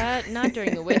that. Not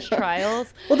during the witch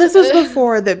trials. Well, this was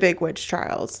before the big witch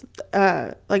trials.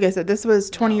 Like I said, this was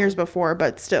 20 years before,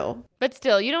 but still. But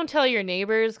still, you don't tell your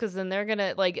neighbors, because then they're going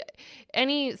to, like,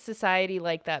 any society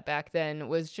like that back then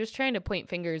was just trying to point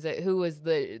fingers at who was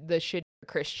the shitty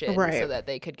Christian, right, so that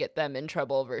they could get them in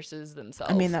trouble versus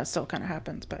themselves. I mean, that still kind of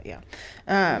happens, but yeah.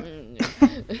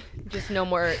 Just no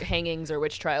more hangings or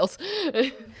witch trials.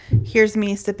 Here's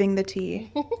me sipping the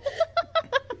tea.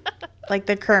 Like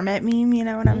the Kermit meme, you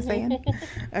know what I'm saying?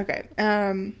 Okay.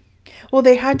 Well,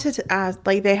 they had to ask,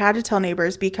 like, they had to tell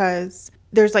neighbors because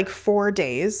there's like 4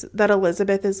 days that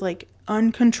Elizabeth is like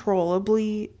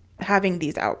uncontrollably having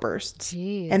these outbursts.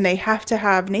 Jeez. And they have to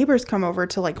have neighbors come over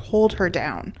to like hold her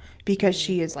down because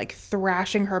she is like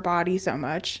thrashing her body so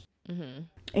much.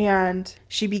 And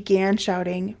she began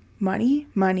shouting, money,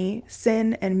 money,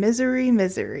 sin, and misery,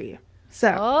 misery.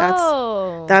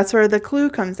 So that's where the clue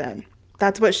comes in.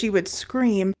 That's what she would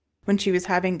scream when she was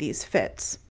having these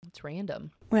fits. It's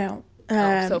random. Well,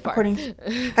 so far. I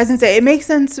was gonna say, it makes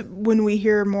sense when we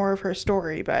hear more of her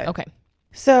story, but okay.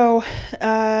 So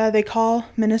they call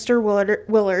Minister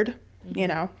Willard, you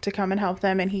know, to come and help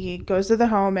them, and he goes to the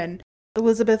home, and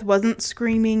Elizabeth wasn't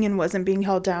screaming and wasn't being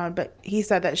held down, but he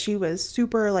said that she was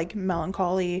super like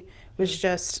melancholy, was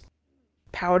just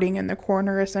pouting in the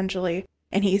corner essentially.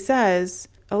 And he says,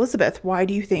 Elizabeth, why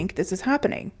do you think this is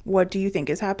happening? What do you think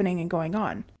is happening and going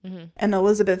on? And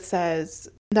Elizabeth says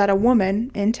that a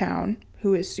woman in town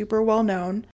who is super well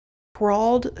known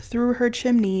crawled through her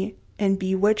chimney and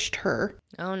bewitched her.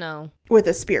 Oh no. With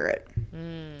a spirit.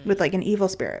 With like an evil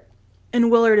spirit.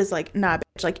 And Willard is like, nah,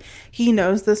 bitch. Like, he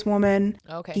knows this woman.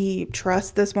 Okay. He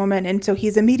trusts this woman. And so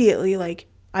he's immediately like,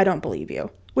 I don't believe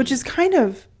you. Which is kind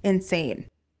of insane.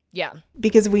 Yeah.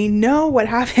 Because we know what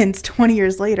happens 20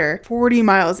 years later, 40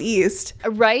 miles east.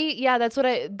 Right? Yeah, that's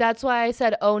why I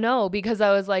said, oh no, because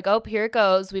I was like, oh, here it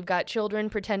goes. We've got children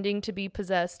pretending to be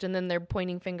possessed, and then they're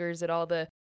pointing fingers at all the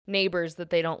neighbors that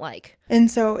they don't like. And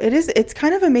so it's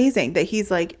kind of amazing that he's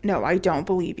like, no, I don't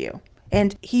believe you.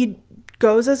 And he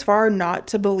goes as far not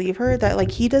to believe her that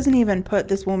like he doesn't even put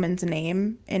this woman's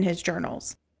name in his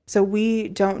journals. So we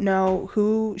don't know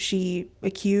who she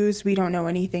accused. We don't know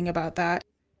anything about that.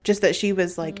 Just that she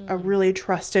was like a really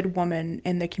trusted woman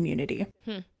in the community.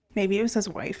 Maybe it was his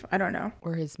wife. I don't know.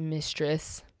 Or his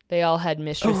mistress. They all had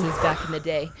mistresses back in the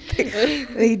day.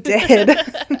 They did.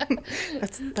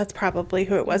 That's probably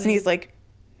who it was. And he's like,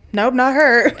 nope, not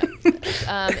her.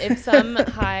 If some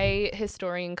high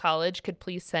historian college could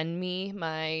please send me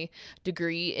my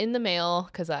degree in the mail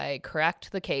because I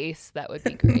cracked the case, that would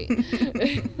be great.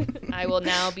 I will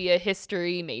now be a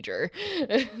history major.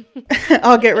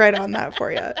 I'll get right on that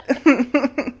for you.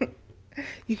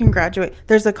 You can graduate.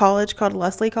 There's a college called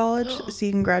Leslie College, so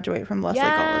you can graduate from Leslie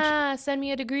College. Yeah, send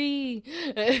me a degree.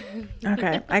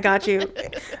 Okay, I got you.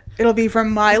 It'll be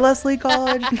from my Leslie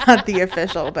College, not the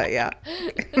official, but yeah.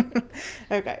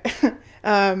 Okay.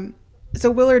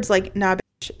 So Willard's like, nah,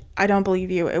 bitch, I don't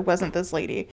believe you. It wasn't this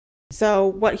lady. So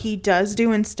what he does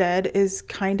do instead is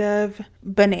kind of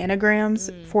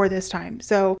bananagrams for this time.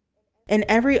 So in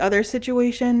every other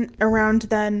situation around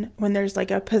then, when there's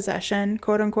like a possession,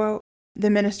 quote unquote, the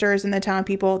ministers and the town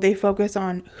people, they focus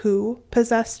on who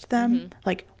possessed them,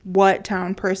 like what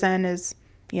town person is,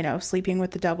 sleeping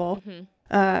with the devil.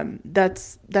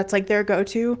 That's like their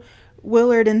go-to.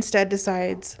 Willard instead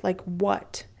decides like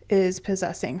what is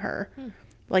possessing her,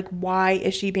 like why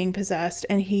is she being possessed,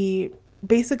 and he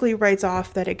basically writes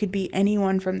off that it could be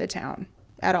anyone from the town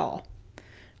at all,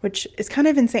 which is kind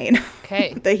of insane.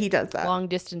 Okay. That he does that. Long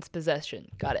distance possession.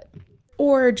 Got it.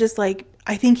 Or just like,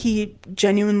 I think he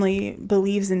genuinely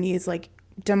believes in these like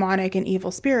demonic and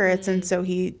evil spirits. And so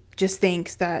he just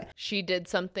thinks that she did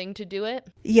something to do it.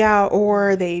 Yeah.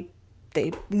 Or they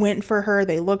went for her.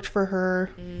 They looked for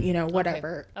her,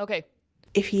 whatever. Okay.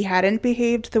 If he hadn't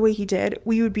behaved the way he did,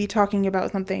 we would be talking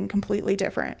about something completely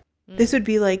different. This would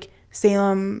be like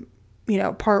Salem,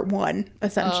 part 1,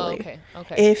 essentially. Oh,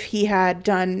 okay. If he had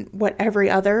done what every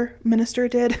other minister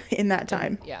did in that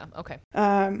time. Yeah. Okay.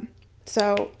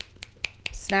 So,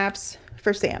 snaps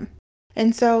for Sam.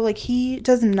 And so, like, he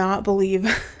does not believe,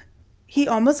 he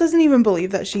almost doesn't even believe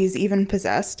that she's even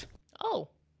possessed. Oh.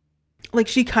 Like,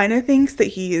 she kind of thinks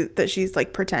that she's,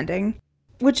 like, pretending,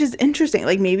 which is interesting.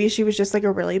 Like, maybe she was just, like,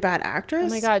 a really bad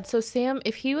actress. Oh, my God. So, Sam,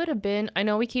 if he would have been, I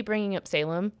know we keep bringing up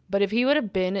Salem, but if he would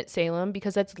have been at Salem,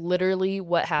 because that's literally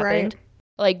what happened. Right.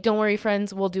 Like, don't worry,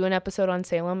 friends, we'll do an episode on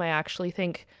Salem. I actually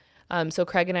think... so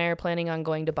Craig and I are planning on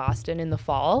going to Boston in the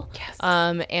fall. Yes.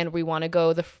 And we want to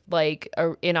go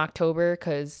in October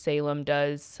because Salem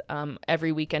does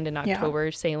every weekend in October.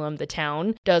 Yeah. Salem, the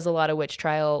town, does a lot of witch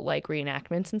trial like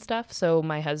reenactments and stuff. So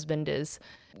my husband is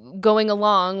going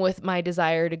along with my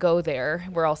desire to go there.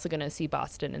 We're also going to see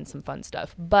Boston and some fun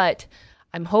stuff. But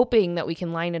I'm hoping that we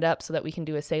can line it up so that we can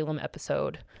do a Salem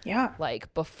episode. Yeah.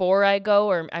 Like before I go,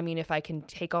 or I mean, if I can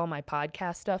take all my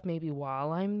podcast stuff, maybe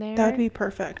while I'm there. That'd be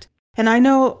perfect. And I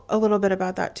know a little bit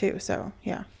about that too, so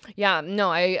yeah. Yeah, no,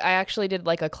 I actually did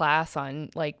like a class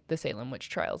on like the Salem witch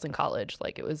trials in college.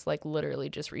 Like it was like literally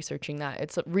just researching that.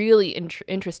 It's really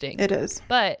interesting. It is.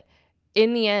 But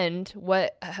in the end,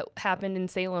 what happened in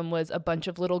Salem was a bunch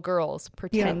of little girls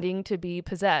pretending to be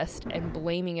possessed and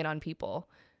blaming it on people.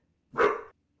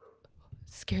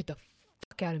 Scared the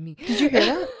fuck out of me. Did you hear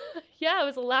that? Yeah, it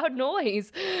was a loud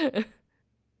noise.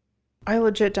 I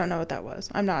legit don't know what that was.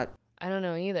 I don't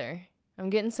know either. I'm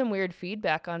getting some weird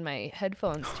feedback on my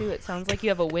headphones too. It sounds like you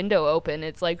have a window open.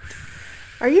 It's like...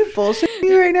 Are you bullshitting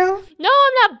me right now? No,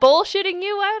 I'm not bullshitting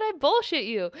you. Why would I bullshit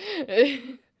you?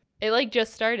 It like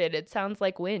just started. It sounds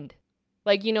like wind.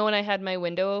 Like, when I had my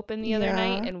window open the other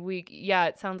night and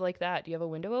it sounds like that. Do you have a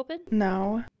window open?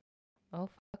 No. Oh,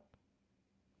 fuck.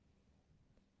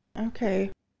 Okay.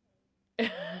 We're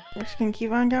just gonna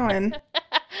keep on going.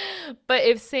 But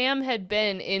if Sam had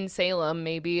been in Salem,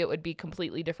 maybe it would be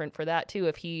completely different for that too.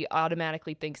 If he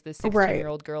automatically thinks this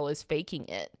 16-year-old girl is faking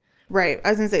it. Right. I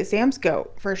was gonna say Sam's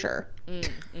goat for sure.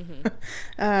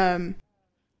 Mm-hmm.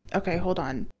 Okay, hold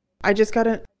on. I just got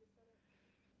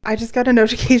a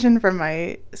notification from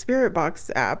my Spirit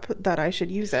Box app that I should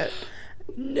use it.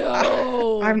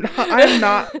 No. I'm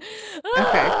not.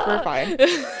 Okay, we're fine.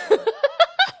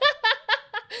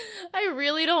 I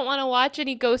really don't want to watch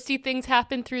any ghosty things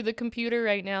happen through the computer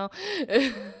right now.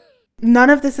 None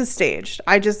of this is staged.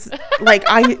 I just,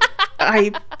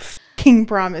 I fucking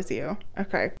promise you.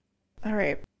 Okay. All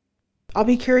right. I'll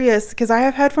be curious because I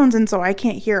have headphones in so I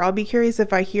can't hear. I'll be curious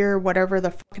if I hear whatever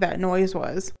the fuck that noise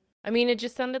was. I mean, it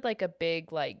just sounded like a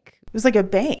big, like... It was like a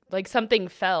bang. Like something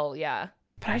fell, yeah.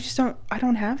 But I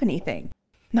don't have anything.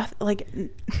 Nothing, like,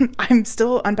 I'm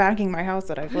still unpacking my house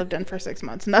that I've lived in for 6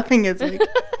 months. Nothing is like,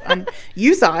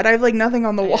 you saw it. I have like nothing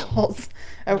on the walls.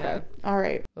 Okay. Yeah. All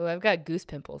right. Oh, I've got goose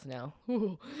pimples now.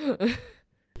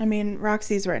 I mean,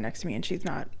 Roxy's right next to me and she's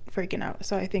not freaking out,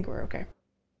 so I think we're okay.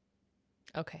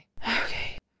 Okay.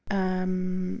 Okay.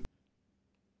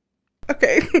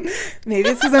 Okay. Maybe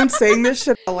it's because I'm saying this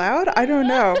shit aloud. I don't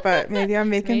know, but maybe I'm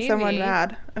making someone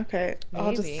mad. Okay.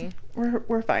 Maybe.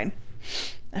 We're fine.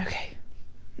 Okay.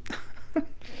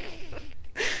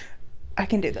 I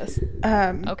can do this.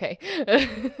 Okay.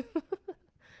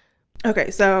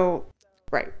 Okay, so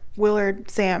right.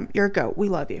 Willard, Sam, you're a goat. We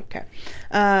love you. Okay.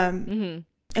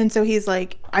 And so he's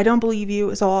like, I don't believe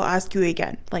you, so I'll ask you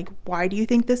again. Like, why do you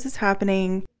think this is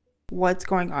happening? What's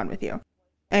going on with you?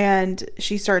 And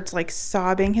she starts like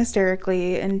sobbing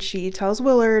hysterically, and she tells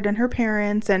Willard and her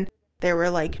parents, and there were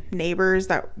like neighbors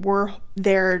that were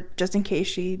there just in case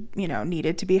she,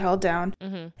 needed to be held down.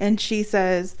 And she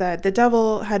says that the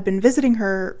devil had been visiting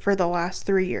her for the last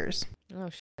 3 years. Oh,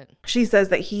 shit. She says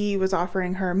that he was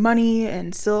offering her money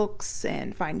and silks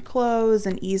and fine clothes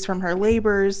and ease from her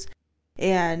labors.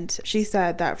 And she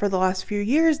said that for the last few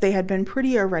years, they had been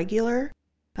pretty irregular,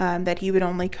 that he would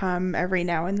only come every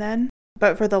now and then.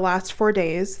 But for the last 4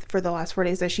 days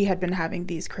that she had been having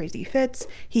these crazy fits,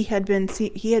 he had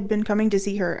been coming to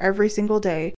see her every single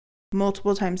day,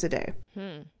 multiple times a day.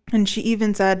 And she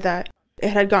even said that it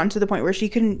had gotten to the point where she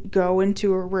couldn't go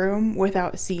into a room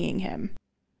without seeing him.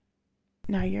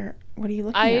 Now what are you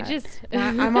looking at?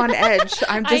 I'm on edge.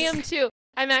 I am too.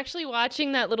 I'm actually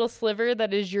watching that little sliver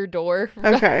that is your door.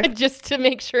 Okay. Just to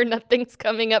make sure nothing's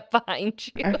coming up behind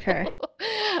you. Okay.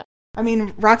 I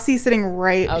mean, Roxy's sitting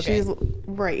right. Okay. She's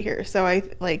right here. So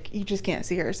you just can't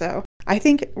see her. So I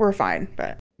think we're fine,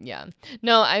 but. Yeah.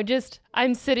 No,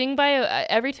 I'm sitting by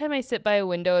every time I sit by a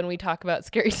window and we talk about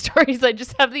scary stories, I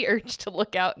just have the urge to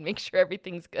look out and make sure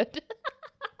everything's good.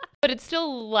 But it's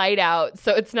still light out,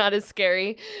 so it's not as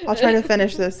scary. I'll try to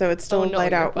finish this so it's still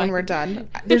light out when we're done.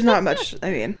 There's not much. I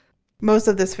mean, most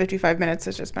of this 55 minutes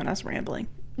has just been us rambling.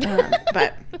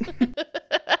 But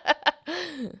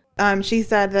she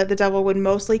said that the devil would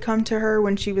mostly come to her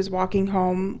when she was walking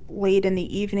home late in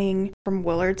the evening from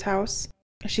Willard's house.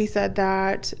 She said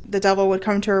that the devil would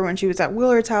come to her when she was at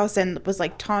Willard's house and was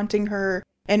like taunting her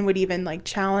and would even like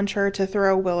challenge her to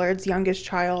throw Willard's youngest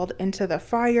child into the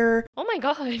fire. Oh my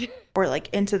God. Or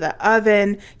like into the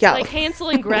oven. Yeah. Like Hansel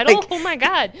and Gretel? Like, oh my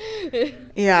God.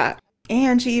 Yeah.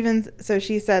 And she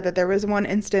said that there was one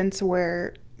instance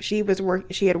where she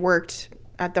had worked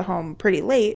at the home pretty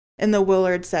late, and the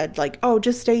Willard said like, oh,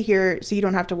 just stay here so you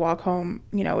don't have to walk home.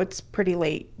 It's pretty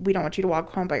late. We don't want you to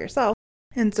walk home by yourself.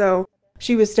 And so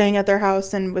she was staying at their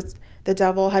house, and the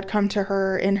devil had come to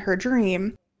her in her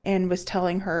dream and was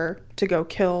telling her to go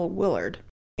kill Willard.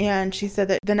 And she said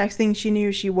that the next thing she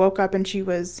knew, she woke up and she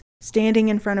was standing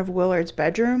in front of Willard's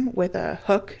bedroom with a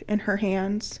hook in her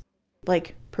hands,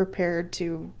 like prepared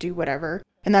to do whatever.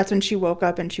 And that's when she woke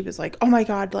up and she was like, oh my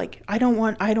God, like, I don't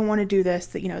want to do this.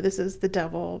 That, this is the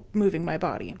devil moving my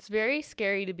body. It's very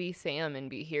scary to be Sam and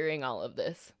be hearing all of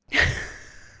this.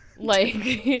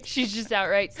 Like, she's just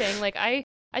outright saying like,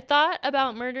 I thought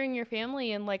about murdering your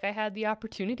family and like I had the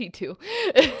opportunity to.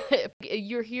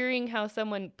 You're hearing how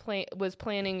someone was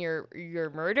planning your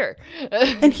murder.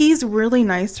 And he's really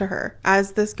nice to her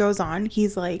as this goes on.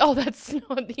 He's like, oh,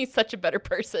 he's such a better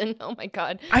person. Oh my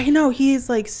God. I know, he's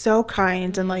like so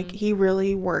kind and like he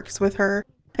really works with her.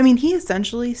 I mean, he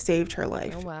essentially saved her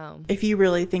life. Oh wow. If you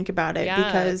really think about it,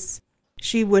 because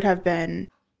she would have been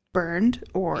burned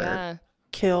or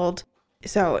killed.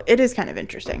 So it is kind of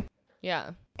interesting.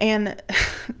 Yeah. And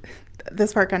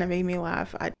this part kind of made me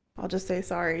laugh. I'll just say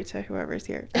sorry to whoever's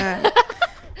here.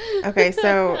 Okay,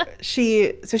 so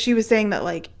she was saying that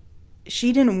like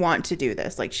she didn't want to do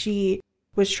this. Like she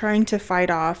was trying to fight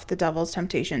off the devil's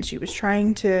temptation. She was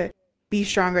trying to be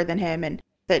stronger than him, and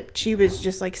that she was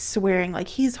just like swearing like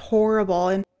he's horrible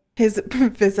and his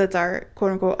visits are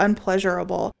quote unquote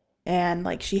unpleasurable. And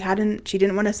like she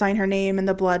didn't want to sign her name in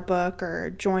the blood book or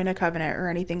join a covenant or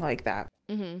anything like that.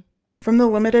 Mm-hmm. From the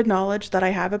limited knowledge that I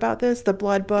have about this, the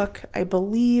blood book, I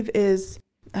believe, is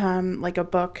like a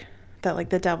book that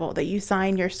like the devil, that you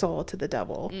sign your soul to the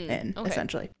devil in,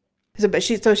 essentially.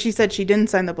 So she said she didn't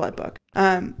sign the blood book.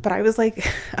 But I was like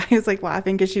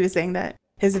laughing because she was saying that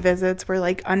his visits were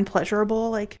like unpleasurable.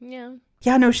 Like,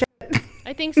 yeah, no shit.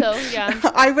 I think so. Yeah.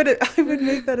 I would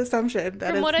make that assumption.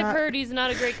 From what I've heard, he's not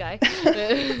a great guy.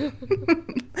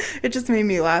 It just made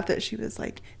me laugh that she was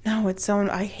like, no,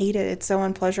 I hate it. It's so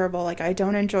unpleasurable. Like, I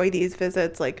don't enjoy these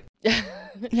visits. Like,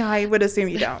 yeah, I would assume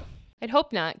you don't. I'd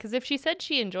hope not, because if she said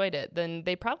she enjoyed it, then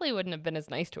they probably wouldn't have been as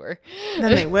nice to her.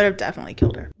 Then they would have definitely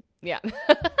killed her. Yeah.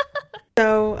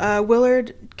 So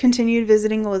Willard continued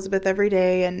visiting Elizabeth every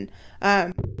day, and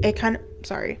it kind of,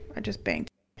 sorry, I just banged.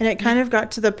 And it kind of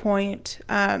got to the point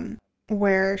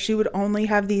where she would only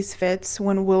have these fits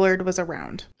when Willard was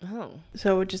around. Oh.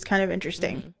 So which is kind of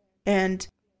interesting. And,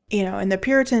 you know, in the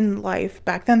Puritan life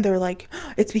back then, they're like,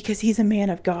 it's because he's a man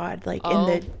of God. Like,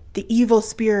 and the evil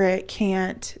spirit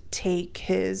can't take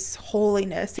his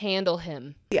holiness. Handle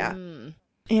him. Yeah.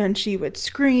 And she would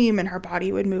scream and her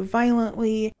body would move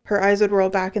violently. Her eyes would roll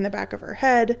back in the back of her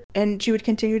head. And she would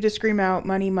continue to scream out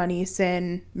money, money,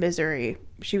 sin, misery.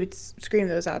 She would scream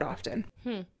those out often.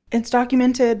 It's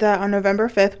documented that on November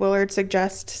 5th, Willard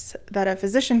suggests that a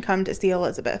physician come to see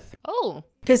Elizabeth. Oh.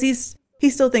 Because he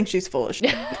still thinks she's full of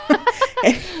shit.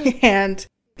 And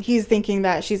he's thinking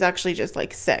that she's actually just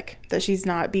like sick, that she's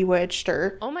not bewitched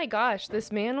or... Oh my gosh, this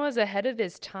man was ahead of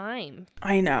his time.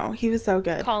 I know, he was so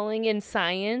good. Calling in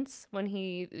science when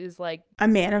he is like... a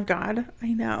man of God,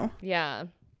 I know. Yeah.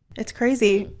 It's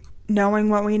crazy knowing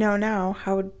what we know now,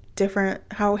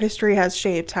 how history has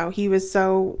shaped, how he was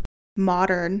so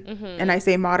modern. And I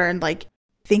say modern, like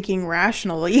thinking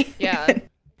rationally. Yeah.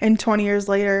 And 20 years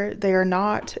later, they are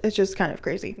not. It's just kind of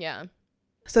crazy. Yeah.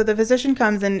 So the physician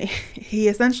comes and he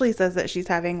essentially says that she's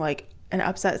having like an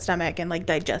upset stomach and like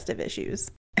digestive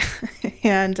issues.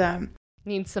 And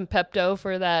needs some Pepto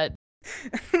for that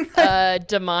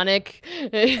demonic.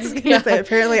 Say,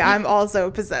 apparently I'm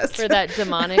also possessed. For that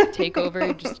demonic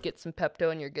takeover, just get some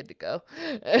Pepto and you're good to go.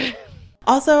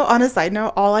 Also, on a side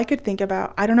note, all I could think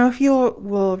about, I don't know if you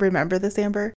will remember this,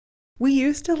 Amber. We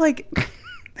used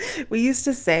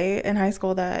to say in high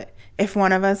school that if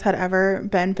one of us had ever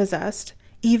been possessed,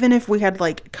 even if we had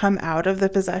like come out of the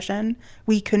possession,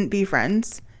 we couldn't be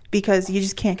friends because you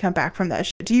just can't come back from that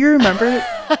shit. Do you remember?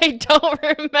 I don't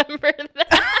remember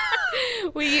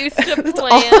that. We used to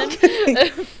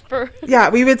plan for... Yeah,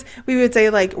 we would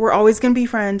say like, we're always going to be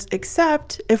friends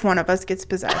except if one of us gets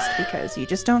possessed because you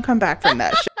just don't come back from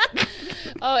that shit.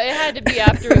 Oh, it had to be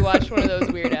after we watched one of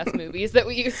those weird ass movies that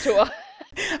we used to watch.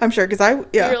 I'm sure, because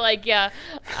we were like, yeah,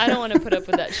 I don't want to put up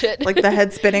with that shit. Like the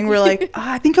head spinning, we're like,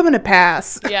 I think I'm gonna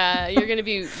pass. Yeah, you're gonna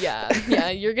be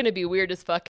you're gonna be weird as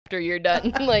fuck after you're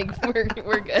done. Like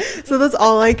we're good. So that's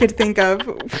all I could think of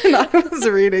when I was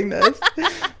reading this.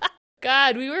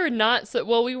 God, we were not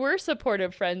we were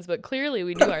supportive friends, but clearly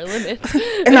we knew our limits.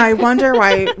 And I wonder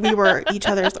why we were each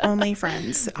other's only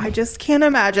friends. I just can't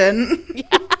imagine. Yeah.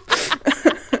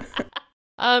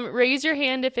 Raise your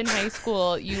hand if in high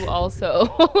school you also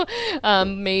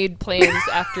made plans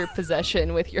after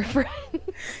possession with your friends.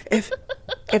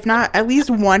 If not, at least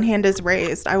one hand is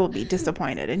raised. I will be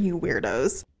disappointed in you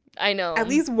weirdos. I know. At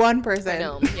least one person. I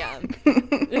know, yeah.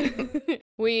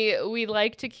 We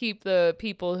like to keep the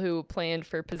people who planned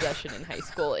for possession in high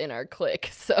school in our clique,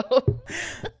 so...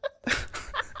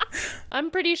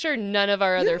 I'm pretty sure none of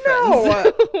our other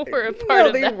friends were a part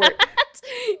of that. Weren't.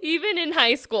 Even in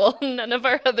high school, none of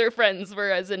our other friends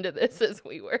were as into this as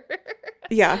we were.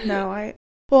 Yeah, no,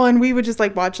 well, and we would just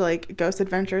like watch like Ghost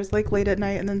Adventures like late at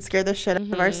night and then scare the shit out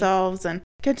of ourselves, and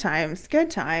good times.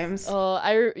 Oh,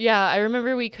 I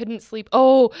remember we couldn't sleep.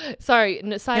 Oh, sorry,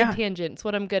 tangents,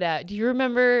 what I'm good at. Do you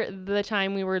remember the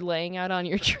time we were laying out on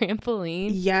your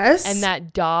trampoline? Yes. And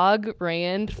that dog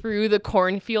ran through the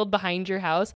cornfield behind your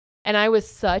house, and I was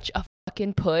such a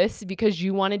fucking puss because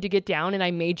you wanted to get down and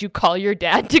I made you call your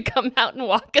dad to come out and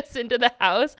walk us into the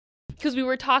house because we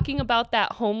were talking about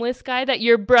that homeless guy that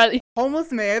your brother...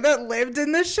 Homeless man that lived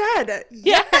in the shed.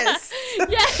 Yes.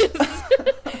 Yes.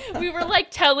 We were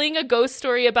like telling a ghost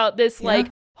story about this like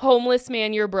homeless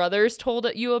man your brothers told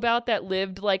you about that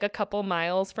lived like a couple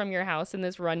miles from your house in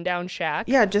this rundown shack.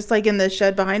 Yeah, just like in the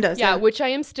shed behind us. Yeah, which I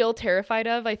am still terrified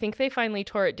of. I think they finally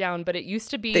tore it down, but it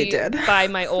used to be by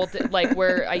my old, like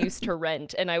where I used to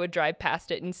rent, and I would drive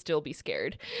past it and still be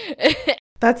scared.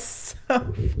 That's so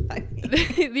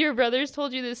funny. Your brothers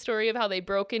told you this story of how they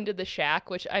broke into the shack,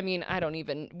 which I mean, I don't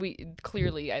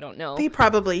know. They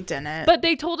probably didn't. But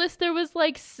they told us there was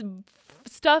like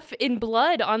stuff in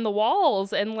blood on the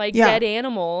walls and like dead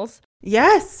animals.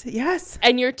 Yes.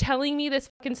 And you're telling me this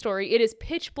fucking story. It is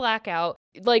pitch black out.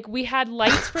 Like we had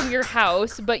lights from your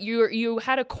house, but you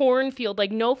had a cornfield,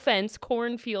 like no fence,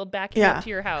 cornfield backing up to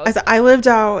your house. I lived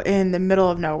out in the middle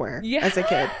of nowhere as a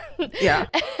kid. Yeah.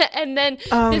 And then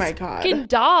this fucking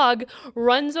dog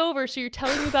runs over. So you're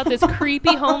telling me about this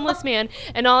creepy homeless man,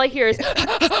 and all I hear is,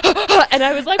 and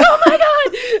I was like, oh my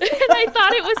God. And I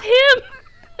thought it was him.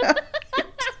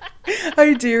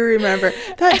 I do remember.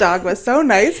 That dog was so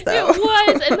nice, though. It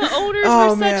was, and the owners Oh,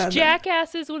 were man. such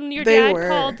jackasses when your They dad were.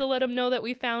 called to let him know that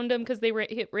we found him because they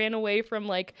ran away from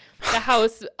like the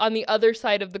house on the other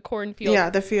side of the cornfield. Yeah,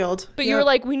 the field. But you were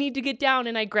like, we need to get down,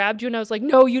 and I grabbed you, and I was like,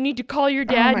 no, you need to call your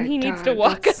dad, and he needs to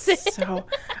walk us in. So,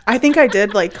 I think I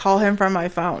did like call him from my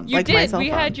phone. You like, did. My cell We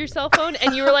phone. had your cell phone,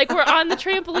 and you were like, we're on the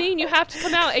trampoline. You have to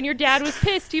come out. And your dad was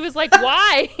pissed. He was like,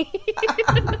 why?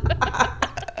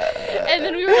 And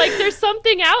then we were like, there's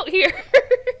something out here.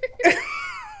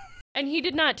 And he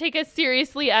did not take us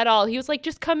seriously at all. He was like,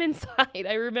 just come inside.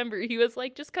 I remember he was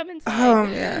like, just come inside. Oh,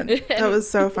 man. That was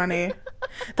so funny.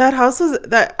 That house was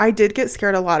that I did get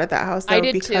scared a lot at that house, though, I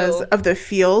did because too. of the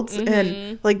fields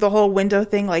and like the whole window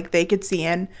thing. Like they could see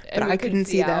in, but And we I couldn't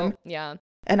see them. out. Yeah.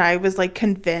 And I was like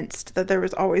convinced that there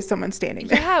was always someone standing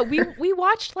there. Yeah, we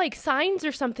watched like Signs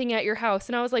or something at your house,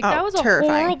 and I was like, that was a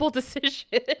terrifying. horrible decision.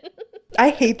 I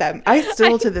hate them. I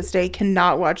still to this day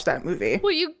cannot watch that movie.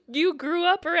 Well, you grew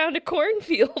up around a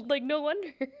cornfield, like no wonder.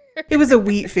 It was a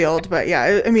wheat field, but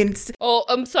yeah, I mean, Oh,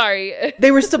 I'm sorry. they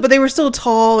were still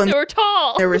tall, and They were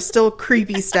tall. there were still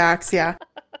creepy stacks. Yeah.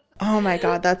 Oh my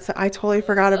God, I totally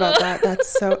forgot about that. That's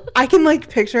so, I can like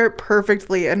picture it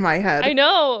perfectly in my head. I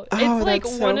know. Oh, It's like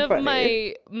that's so one of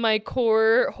funny. my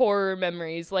core horror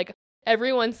memories. Like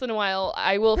every once in a while,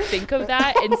 I will think of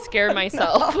that and scare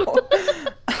myself.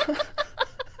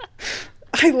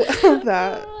 I love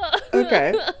that.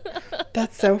 Okay.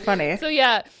 That's so funny. So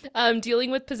yeah,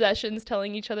 dealing with possessions,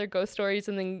 telling each other ghost stories,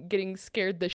 and then getting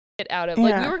scared the shit out of. Like we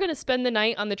Yeah. were gonna spend the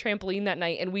night on the trampoline that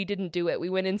night, and we didn't do it. We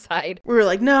went inside. We were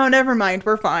like, no, never mind.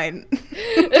 We're fine.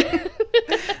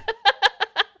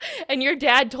 And your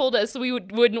dad told us we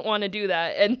wouldn't want to do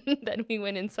that, and then we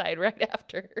went inside right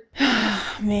after.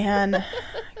 Man,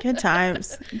 good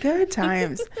times. Good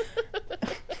times.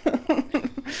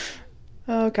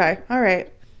 Okay. All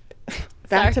right.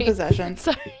 Back to Sorry. possessions.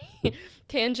 Sorry,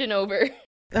 tangent over.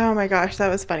 Oh my gosh, that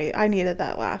was funny. I needed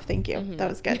that laugh. Thank you. That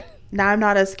was good. Now I'm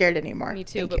not as scared anymore. Me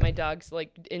too, Thank but you. my dog's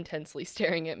like intensely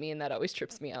staring at me, and that always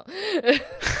trips me out.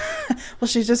 Well,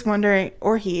 she's just wondering,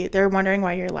 or they're wondering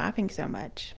why you're laughing so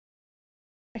much.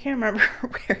 I can't remember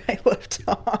where I left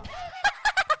off.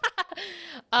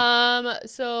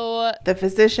 So The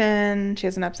physician, she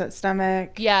has an upset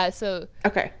stomach. yeah, so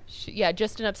Okay. yeah,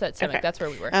 just an upset stomach. Okay. That's where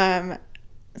we were.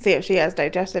 So yeah, she has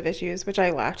digestive issues, which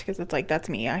I laughed because it's like, that's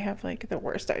me. I have like the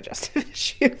worst digestive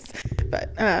issues.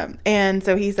 But, and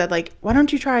so he said like, why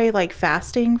don't you try like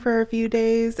fasting for a few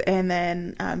days and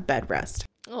then bed rest?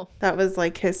 Oh, That was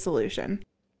like his solution.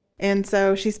 And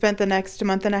so she spent the next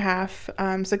month and a half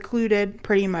secluded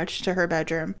pretty much to her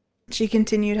bedroom. She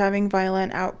continued having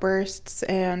violent outbursts,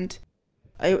 and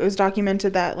it was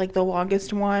documented that like the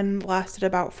longest one lasted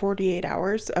about 48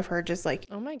 hours of her just like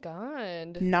oh my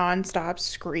God, nonstop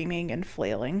screaming and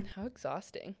flailing. how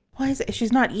exhausting. Why is it?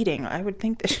 She's not eating. I would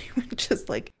think that she would just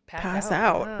like pass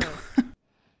out. Yeah.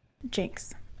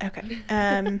 Jinx. Okay.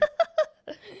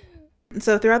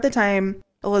 So throughout the time,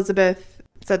 Elizabeth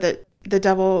said that the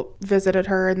devil visited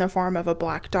her in the form of a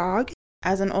black dog,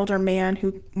 as an older man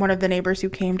one of the neighbors who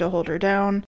came to hold her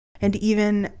down, and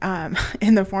even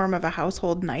in the form of a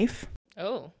household knife,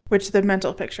 Oh, which the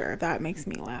mental picture of that makes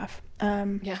me laugh.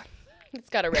 yeah. It's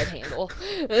got a red handle.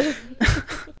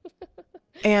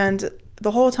 And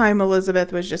the whole time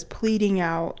Elizabeth was just pleading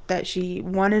out that she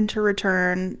wanted to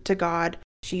return to God.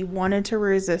 She wanted to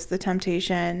resist the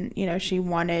temptation. You know, she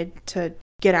wanted to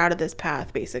get out of this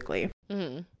path, basically.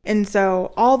 Mhm. And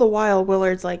so all the while,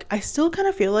 Willard's like, I still kind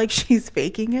of feel like she's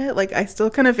faking it. Like, I still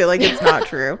kind of feel like it's not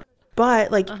true.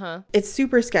 But, like, it's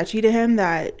super sketchy to him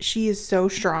that she is so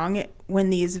strong when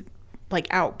these, like,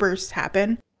 outbursts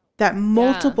happen that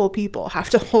multiple people have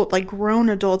to hold, like, grown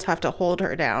adults have to hold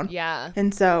her down. Yeah.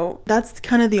 And so that's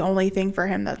kind of the only thing for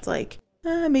him that's like,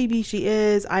 maybe she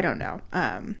is. I don't know.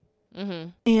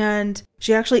 And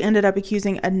she actually ended up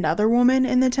accusing another woman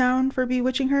in the town for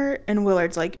bewitching her. And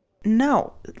Willard's like,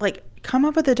 no, like, come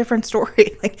up with a different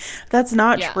story. Like, that's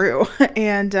not true.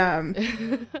 And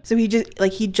so he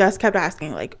just kept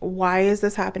asking, like, why is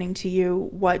this happening to you?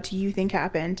 What do you think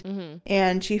happened?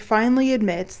 And she finally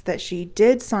admits that she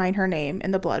did sign her name in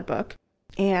the blood book,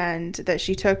 and that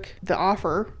she took the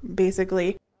offer,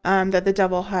 basically, that the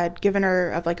devil had given her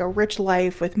of like a rich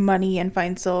life with money and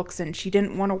fine silks, and she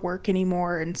didn't want to work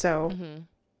anymore. And so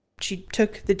she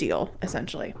took the deal,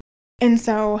 essentially. And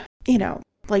so, you know,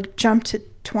 like, jump to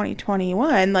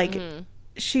 2021, like,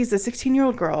 she's a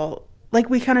 16-year-old girl. Like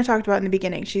we kind of talked about in the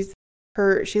beginning, she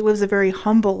lives a very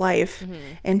humble life,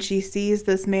 and she sees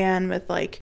this man with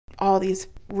like all these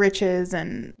riches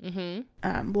and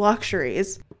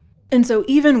luxuries. And so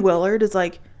even Willard is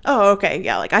like, Oh, okay.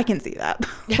 Yeah, like I can see that.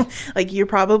 Like you're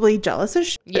probably jealous as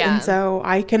shit. Yeah. And so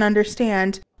I can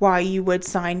understand why you would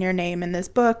sign your name in this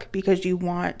book because you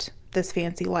want this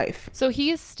fancy life. So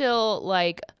he is still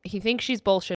like, he thinks she's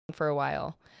bullshitting for a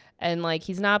while. And like,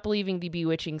 he's not believing the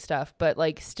bewitching stuff, but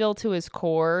like, still to his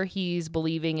core, he's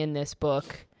believing in this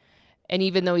book. And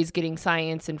even though he's getting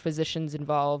science and physicians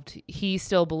involved, he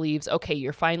still believes, okay,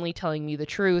 you're finally telling me the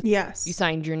truth. Yes. You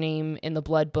signed your name in the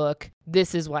blood book.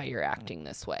 This is why you're acting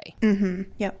this way. Mm-hmm.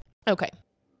 Yep. Okay.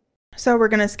 So we're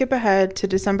going to skip ahead to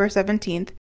December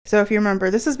 17th. So if you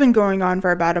remember, this has been going on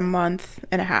for about a month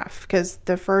and a half because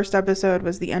the first episode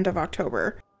was the end of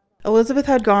October. Elizabeth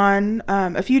had gone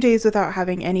a few days without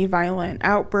having any violent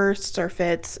outbursts or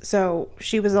fits, so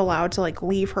she was allowed to like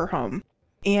leave her home.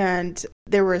 And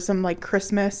there were some like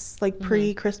Christmas, like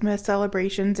pre-Christmas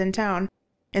celebrations in town.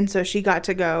 And so she got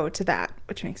to go to that,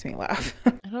 which makes me laugh.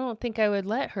 I don't think I would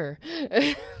let her.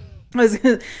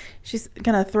 She's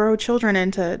gonna throw children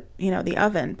into, the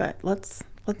oven, but let's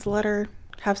let her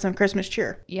have some Christmas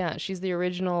cheer. Yeah, she's the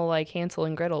original like Hansel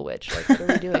and Gretel witch. Like, what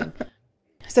are we doing?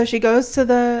 So she goes to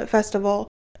the festival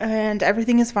and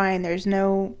everything is fine. There's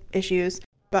no issues.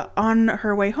 But on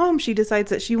her way home, she decides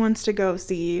that she wants to go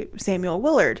see Samuel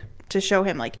Willard to show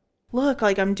him like, look,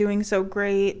 like I'm doing so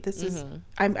great. This is,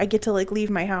 I get to like leave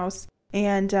my house.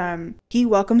 And he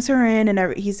welcomes her in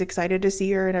and he's excited to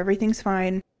see her and everything's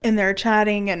fine. And they're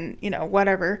chatting and,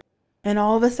 whatever. And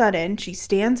all of a sudden she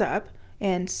stands up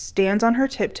and stands on her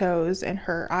tiptoes and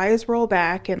her eyes roll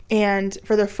back. And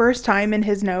for the first time in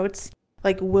his notes,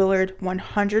 like Willard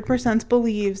 100%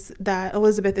 believes that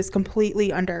Elizabeth is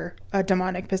completely under a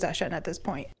demonic possession at this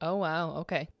point. Oh, wow.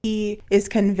 Okay. He is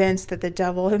convinced that the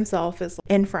devil himself is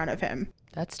in front of him.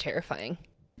 That's terrifying.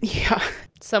 Yeah.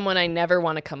 Someone I never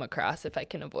want to come across if I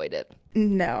can avoid it.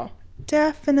 No,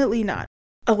 definitely not.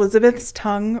 Elizabeth's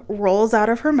tongue rolls out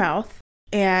of her mouth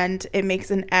and it makes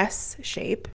an S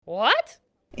shape. What?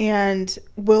 And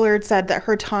Willard said that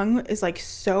her tongue is like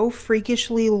so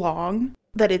freakishly long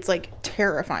that it's like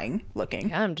terrifying looking.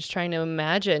 Yeah, I'm just trying to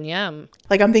imagine. Yeah.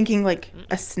 Like I'm thinking like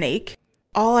a snake.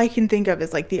 All I can think of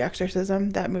is like The Exorcism,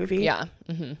 that movie. Yeah.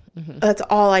 That's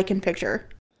all I can picture.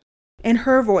 In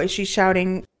her voice, she's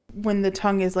shouting when the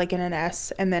tongue is like in an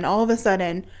S, and then all of a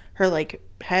sudden her like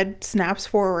head snaps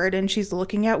forward and she's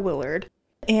looking at Willard.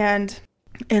 And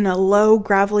in a low,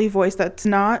 gravelly voice that's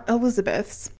not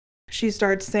Elizabeth's, she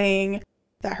starts saying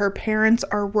that her parents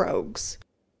are rogues.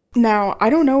 Now, I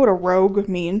don't know what a rogue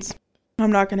means.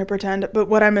 I'm not going to pretend, but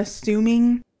what I'm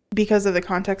assuming because of the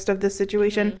context of this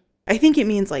situation, I think it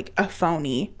means like a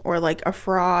phony or like a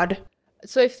fraud.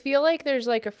 So I feel like there's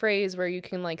like a phrase where you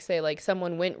can like say like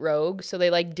someone went rogue, so they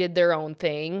like did their own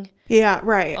thing. Yeah,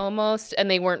 right. Almost,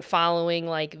 and they weren't following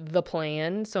like the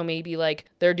plan. So maybe like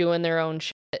they're doing their own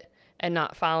shit and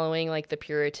not following like the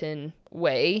Puritan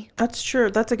way. That's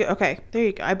true. That's a good, okay, there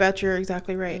you go. I bet you're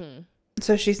exactly right.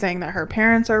 So she's saying that her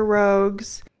parents are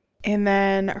rogues, and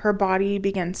then her body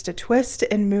begins to twist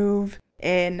and move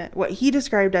in what he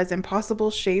described as impossible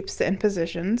shapes and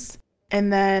positions.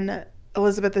 And then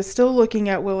Elizabeth is still looking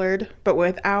at Willard, but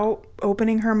without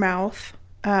opening her mouth.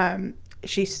 The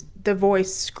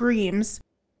voice screams,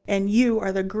 "And you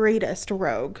are the greatest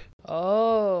rogue."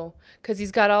 Oh, because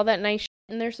he's got all that nice shit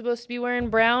and they're supposed to be wearing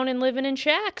brown and living in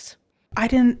shacks. I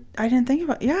didn't think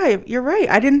about, yeah, you're right.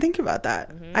 I didn't think about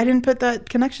that. I didn't put that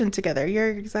connection together. You're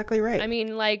exactly right. I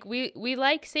mean, like, we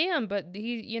like Sam, but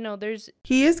he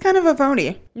is kind of a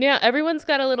phony. Yeah, everyone's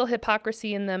got a little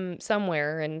hypocrisy in them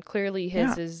somewhere, and clearly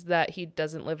his is that he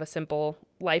doesn't live a simple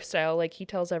lifestyle like he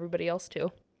tells everybody else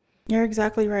to. You're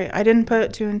exactly right. I didn't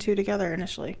put two and two together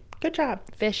initially. Good job.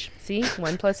 Fish. See?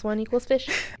 1 + 1 = fish.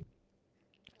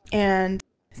 And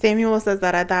Samuel says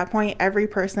that at that point, every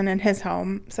person in his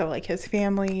home, so like his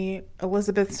family,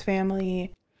 Elizabeth's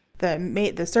family,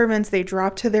 the servants, they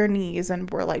dropped to their knees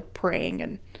and were like praying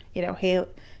and,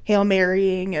 Hail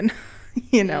Marying and,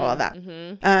 all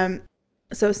that.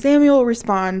 So Samuel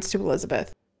responds to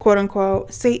Elizabeth, quote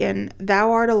unquote, "Satan,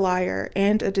 thou art a liar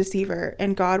and a deceiver,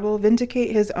 and God will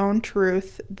vindicate his own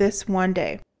truth this one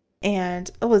day."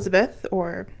 And Elizabeth,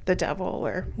 or the devil,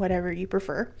 or whatever you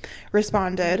prefer,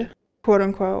 responded, quote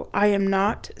unquote, "I am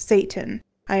not Satan.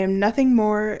 I am nothing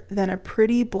more than a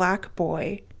pretty black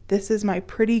boy. This is my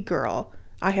pretty girl.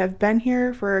 I have been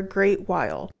here for a great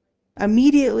while."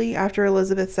 Immediately after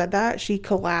Elizabeth said that, she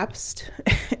collapsed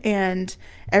and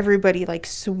everybody like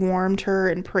swarmed her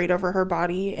and prayed over her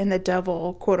body, and the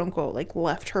devil, quote unquote, like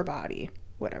left her body,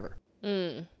 whatever.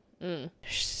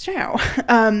 So,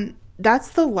 that's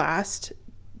the last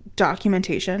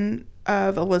documentation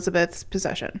of Elizabeth's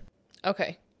possession.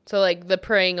 Okay. So, like, the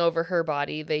praying over her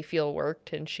body, they feel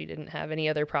worked and she didn't have any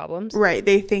other problems? Right.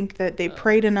 They think that they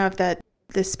prayed enough that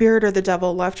the spirit or the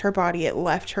devil left her body. It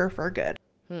left her for good.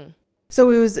 So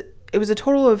it was a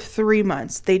total of 3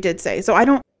 months, they did say. So I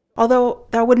don't, although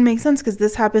that wouldn't make sense because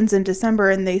this happens in December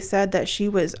and they said that she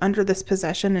was under this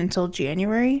possession until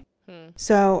January.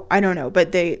 So I don't know,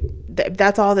 but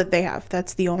that's all that they have.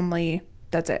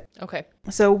 That's it. Okay.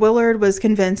 So Willard was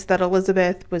convinced that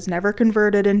Elizabeth was never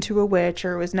converted into a witch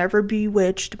or was never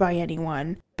bewitched by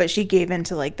anyone, but she gave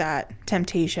into like that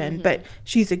temptation. But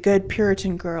she's a good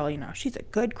Puritan girl, she's a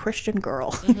good Christian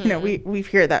girl. We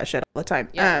hear that shit all the time.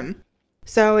 Yeah.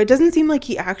 So it doesn't seem like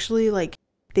he actually like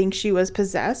thinks she was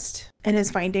possessed in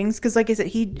his findings, because like I said,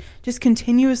 he just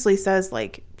continuously says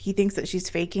like he thinks that she's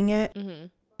faking it.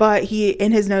 But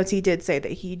in his notes, he did say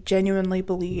that he genuinely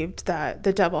believed that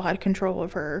the devil had control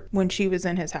of her when she was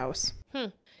in his house.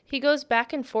 He goes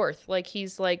back and forth. Like,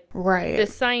 he's like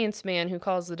this science man who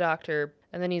calls the doctor,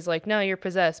 and then he's like, no, you're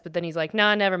possessed. But then he's like,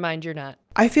 nah, never mind, you're not.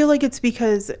 I feel like it's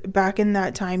because back in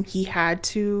that time, he had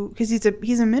to, because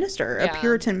he's a minister, a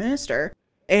Puritan minister.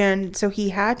 And so he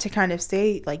had to kind of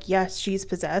say, like, yes, she's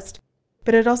possessed.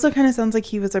 But it also kind of sounds like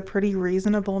he was a pretty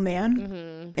reasonable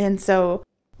man. And so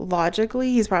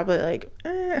logically, he's probably like,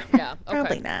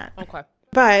 probably not. Okay.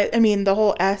 But I mean, the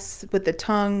whole S with the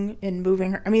tongue and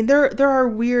moving her. I mean, there are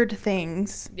weird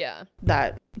things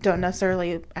that don't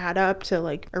necessarily add up to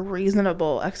like a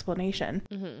reasonable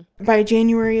explanation. By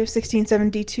January of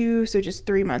 1672, so just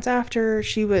 3 months after,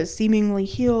 she was seemingly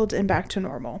healed and back to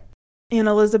normal. And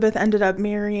Elizabeth ended up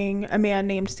marrying a man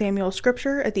named Samuel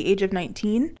Scripture at the age of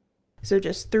 19, so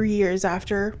just 3 years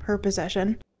after her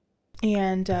possession.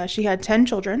 And she had 10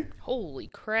 children. Holy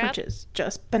crap. Which is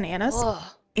just bananas. Ugh.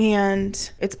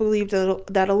 And it's believed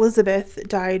that Elizabeth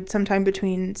died sometime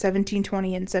between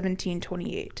 1720 and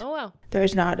 1728. Oh, wow.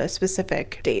 There's not a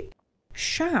specific date.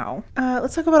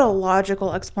 Let's talk about a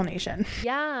logical explanation.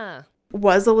 Yeah.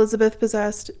 Was Elizabeth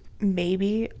possessed?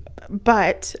 Maybe.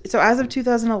 But, so as of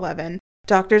 2011,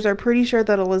 doctors are pretty sure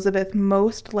that Elizabeth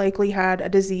most likely had a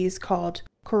disease called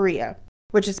chorea,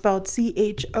 which is spelled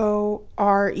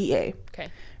Chorea. Okay.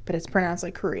 But it's pronounced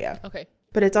like chorea. Okay.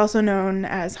 But it's also known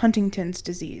as Huntington's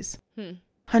disease.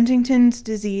 Huntington's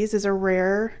disease is a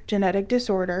rare genetic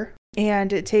disorder,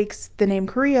 and it takes the name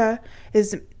chorea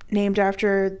is named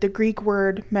after the Greek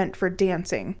word meant for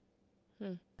dancing.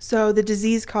 So the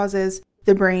disease causes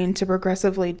the brain to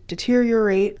progressively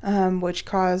deteriorate, which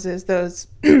causes those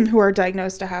who are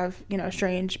diagnosed to have,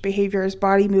 strange behaviors,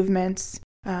 body movements,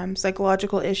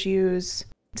 psychological issues.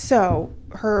 So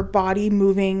her body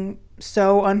moving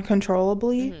so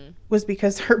uncontrollably was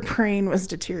because her brain was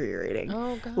deteriorating.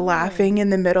 Oh, God. Laughing in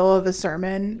the middle of a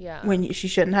sermon when she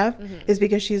shouldn't have is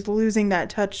because she's losing that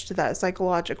touch to that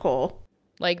psychological.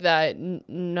 Like that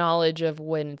knowledge of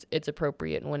when it's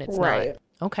appropriate and when it's not.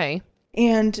 Okay.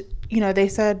 And, they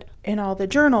said in all the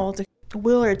journals,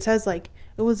 Willard says, like,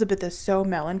 Elizabeth is so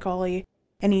melancholy,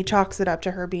 and he chalks it up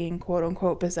to her being, quote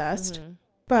unquote, possessed.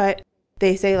 But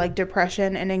they say, like,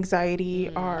 depression and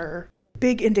anxiety are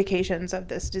big indications of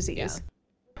this disease.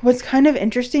 What's kind of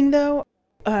interesting, though,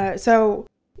 so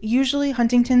usually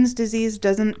Huntington's disease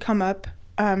doesn't come up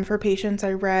for patients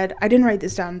I read. I didn't write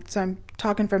this down, so I'm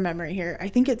talking from memory here. I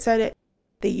think it said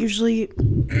they usually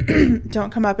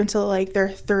don't come up until like they're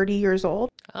 30 years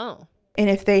old. Oh. And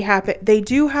if they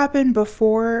do happen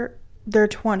before they're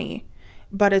 20,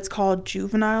 but it's called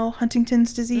juvenile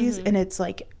Huntington's disease, and it's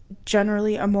like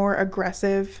generally a more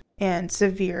aggressive and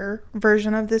severe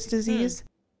version of this disease.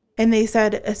 And they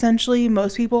said essentially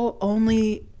most people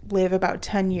only live about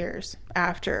 10 years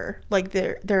after like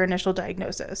their initial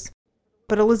diagnosis.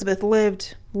 But Elizabeth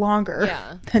lived longer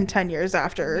than 10 years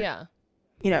after,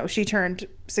 she turned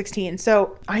 16.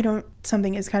 So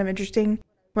something is kind of interesting.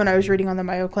 When I was reading on the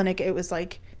Mayo Clinic, it was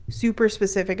like super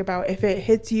specific about if it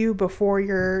hits you before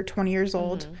you're 20 years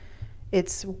old,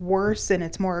 it's worse and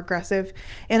it's more aggressive.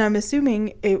 And I'm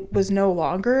assuming it was no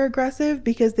longer aggressive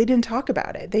because they didn't talk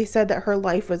about it. They said that her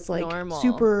life was like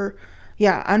super,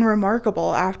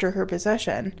 unremarkable after her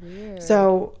possession. Weird.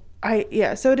 So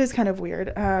so it is kind of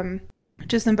weird.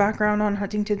 Just some background on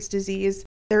Huntington's disease.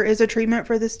 There is a treatment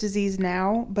for this disease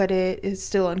now, but it is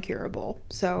still incurable.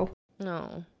 So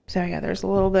there's a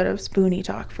little bit of spoony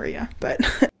talk for you, but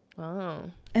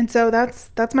and so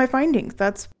that's my findings.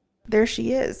 There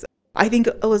she is. I think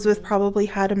Elizabeth probably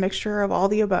had a mixture of all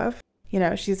the above.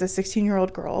 She's a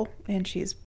 16-year-old girl and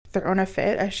she's thrown a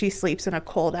fit as she sleeps in a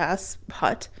cold ass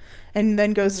hut and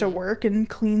then goes to work and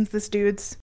cleans this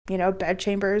dude's, bed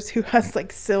chambers who has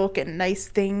like silk and nice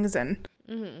things. And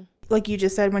like you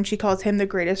just said, when she calls him the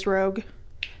greatest rogue,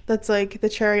 that's like the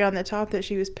cherry on the top, that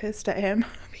she was pissed at him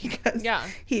because Yeah.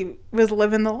 he was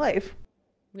living the life.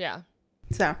 Yeah.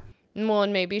 So, Well,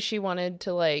 and maybe she wanted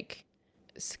to like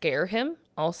scare him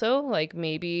also. Like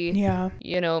maybe, yeah.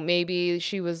 maybe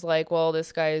she was like, well,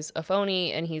 this guy's a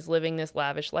phony and he's living this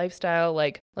lavish lifestyle.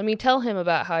 Like, let me tell him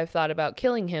about how I've thought about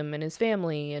killing him and his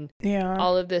family and Yeah.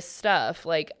 all of this stuff.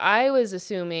 Like, I was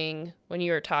assuming when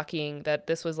you were talking that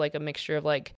this was like a mixture of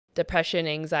like depression,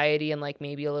 anxiety, and like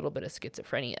maybe a little bit of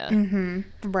schizophrenia.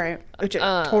 Mm-hmm. Right. Which it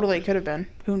totally could have been.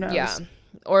 Who knows? Yeah.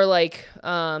 Or like,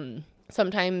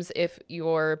 sometimes if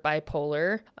you're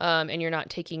bipolar and you're not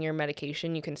taking your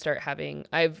medication, you can start having,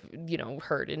 I've,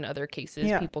 heard in other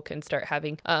cases, people can start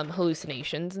having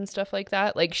hallucinations and stuff like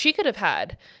that. Like she could have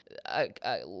had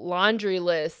a laundry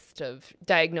list of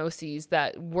diagnoses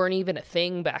that weren't even a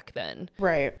thing back then.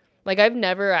 Right. Like I've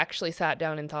never actually sat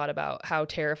down and thought about how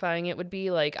terrifying it would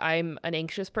be. Like I'm an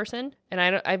anxious person and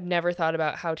I've never thought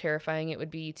about how terrifying it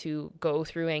would be to go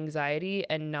through anxiety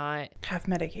and not have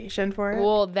medication for it.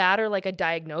 Well, that or like a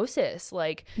diagnosis.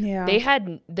 Like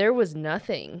there was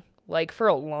nothing like for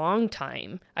a long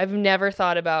time. I've never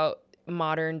thought about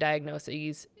modern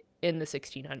diagnoses in the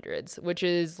 1600s, which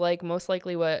is like most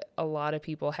likely what a lot of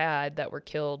people had that were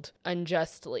killed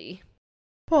unjustly.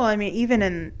 Well, I mean,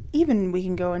 even we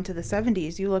can go into the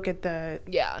 70s. You look at the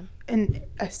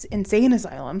insane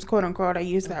asylums, quote unquote. I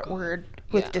use that word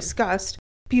with disgust.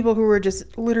 People who were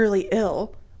just literally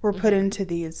ill were put into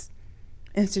these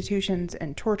institutions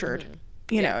and tortured.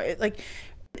 You know, it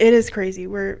is crazy.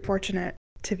 We're fortunate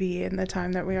to be in the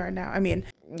time that we are now. I mean,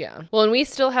 yeah. Well, and we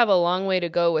still have a long way to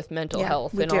go with mental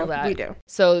health and all that. We do.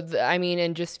 So,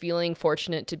 and just feeling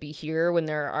fortunate to be here when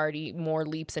there are already more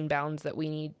leaps and bounds that we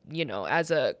need,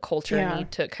 as a culture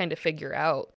need to kind of figure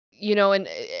out. And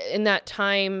in that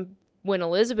time when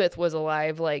Elizabeth was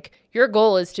alive, like your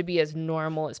goal is to be as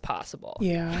normal as possible.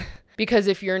 Yeah. Because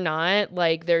if you're not,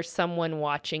 like there's someone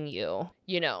watching you,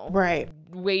 right,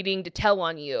 waiting to tell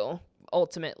on you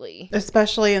ultimately.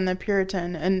 Especially in the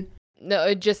Puritan and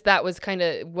no, that was kind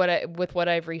of what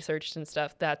I've researched and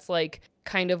stuff. That's like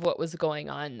kind of what was going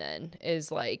on then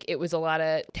is like it was a lot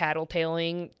of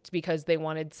tattletaling because they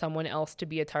wanted someone else to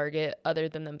be a target other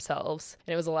than themselves.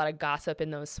 And it was a lot of gossip in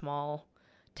those small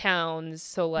towns.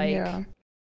 So like, yeah,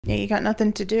 you got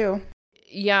nothing to do.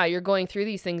 Yeah, you're going through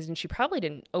these things and she probably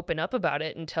didn't open up about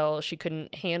it until she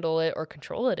couldn't handle it or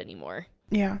control it anymore.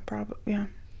 Yeah, probably.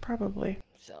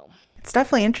 So it's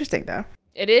definitely interesting though.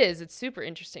 It is. It's super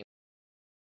interesting.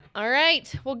 All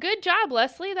right. Well, good job,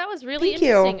 Leslie. That was really Thank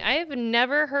interesting. you. I have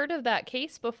never heard of that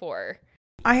case before.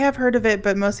 I have heard of it,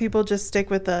 but most people just stick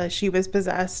with she was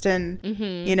possessed and,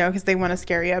 because they want to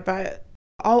scare you. But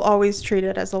I'll always treat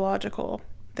it as a logical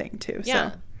thing too.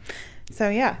 Yeah. So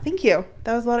yeah, thank you.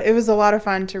 That was it was a lot of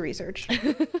fun to research.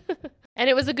 And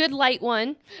it was a good light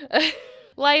one.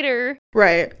 Lighter.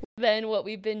 Right. Than what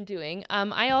we've been doing.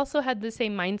 I also had the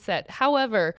same mindset.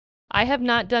 However, I have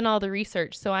not done all the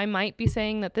research, so I might be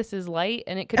saying that this is light,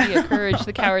 and it could be a Courage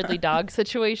the Cowardly Dog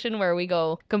situation where we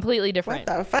go completely different.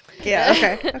 What the fuck?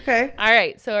 Yeah, okay. All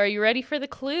right, so are you ready for the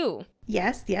clue?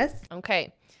 Yes.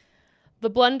 Okay. The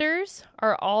blunders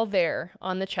are all there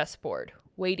on the chessboard,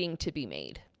 waiting to be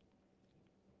made.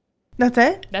 That's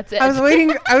it? That's it. I was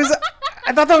waiting.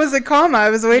 I thought that was a comma. I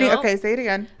was waiting. No. Okay, say it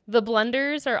again. The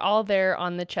blunders are all there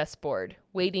on the chessboard,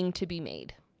 waiting to be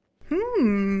made.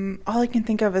 All I can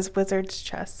think of is Wizard's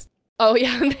chess. Oh,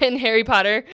 yeah, in Harry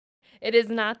Potter. It is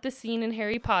not the scene in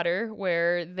Harry Potter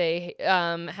where they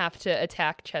have to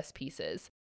attack chess pieces.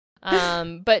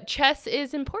 But chess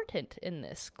is important in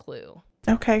this clue.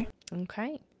 Okay.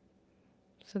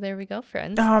 So there we go,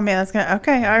 friends. Oh, man, that's going to...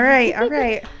 Okay, all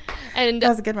right. And that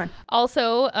was a good one.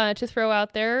 Also, to throw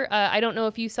out there, I don't know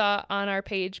if you saw on our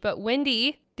page, but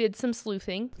Wendy did some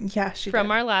sleuthing. Yeah, she from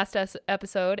did. our last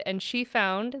episode, and she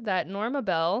found that Norma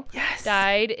Bell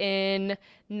died in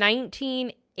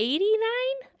 1989,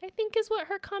 I think is what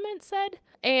her comment said.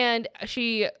 And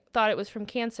she thought it was from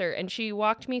cancer, and she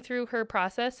walked me through her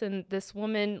process. And this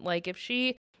woman, like,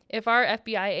 if our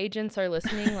FBI agents are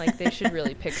listening, like, they should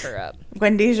really pick her up.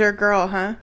 Wendy's your girl,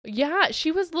 huh? Yeah,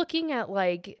 she was looking at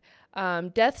like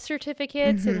death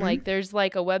certificates and like there's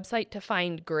like a website to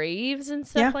find graves and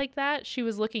stuff like that. She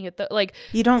was looking at like.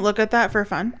 You don't look at that for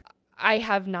fun? I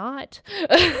have not.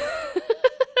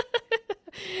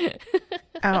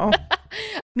 Oh.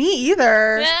 Me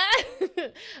either.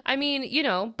 I mean,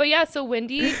 but yeah, so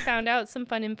Wendy found out some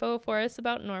fun info for us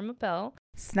about Norma Bell.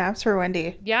 Snaps for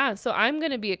Wendy. Yeah, so I'm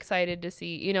going to be excited to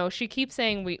see. You know, she keeps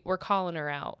saying we're calling her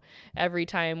out every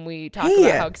time we talk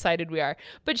about how excited we are.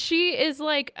 But she is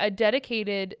like a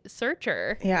dedicated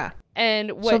searcher. Yeah.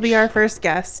 And she'll be our first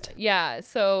guest. Yeah,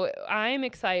 so I'm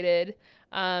excited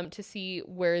to see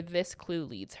where this clue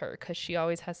leads her, because she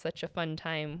always has such a fun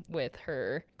time with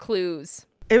her clues.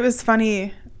 It was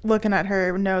funny looking at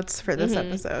her notes for this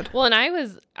episode. Well, and I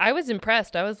was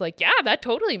impressed. I was like, yeah, that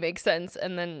totally makes sense.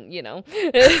 And then, you know,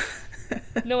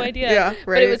 no idea. Yeah, right.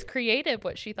 But it was creative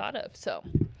what she thought of. So,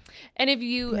 and if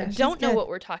you don't know what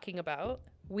we're talking about,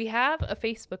 we have a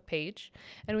Facebook page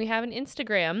and we have an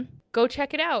Instagram. Go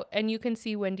check it out, and you can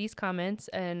see Wendy's comments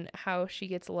and how she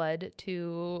gets led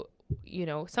to, you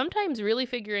know, sometimes really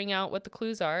figuring out what the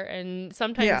clues are, and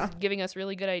sometimes giving us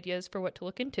really good ideas for what to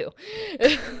look into.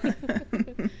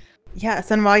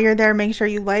 Yes, and while you're there, make sure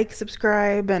you like,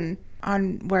 subscribe, and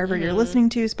on wherever you're listening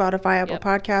to, Spotify, Apple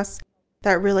Podcasts.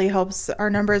 That really helps our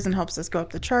numbers and helps us go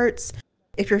up the charts.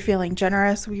 If you're feeling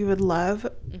generous, we would love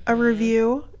a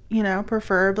review, you know,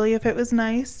 preferably if it was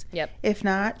nice. Yep. If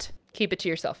not, keep it to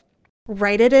yourself.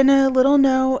 Write it in a little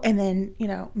note and then, you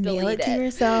know, mail it to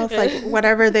yourself, like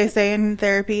whatever they say in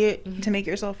therapy to make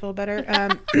yourself feel better.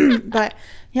 But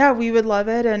yeah, we would love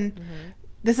it. And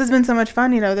this has been so much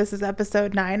fun. You know, this is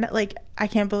episode 9. Like, I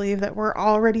can't believe that we're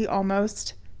already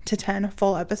almost to 10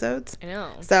 full episodes. I know.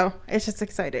 So it's just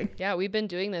exciting. Yeah, we've been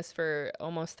doing this for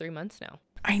almost 3 months now.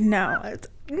 I know.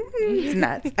 It's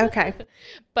nuts. Okay.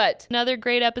 But another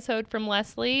great episode from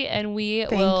Leslie, and we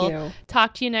will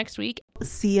talk to you next week.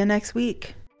 See you next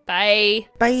week. Bye.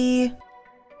 Bye.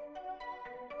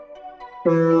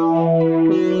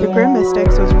 The Grim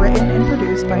Mystics was written and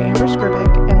produced by Amber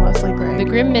Scribick and Leslie Gregg. The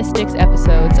Grim Mystics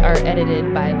episodes are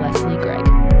edited by Leslie Gregg.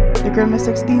 The Grim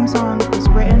Mystics theme song was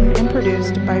written and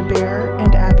produced by Bear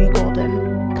and Abby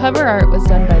Golden. Cover art was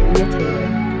done by Leah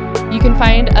Taylor. You can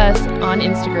find us on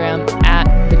Instagram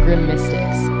at The Grim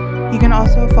Mystics. You can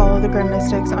also follow The Grim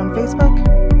Mystics on Facebook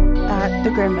at The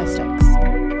Grim Mystics.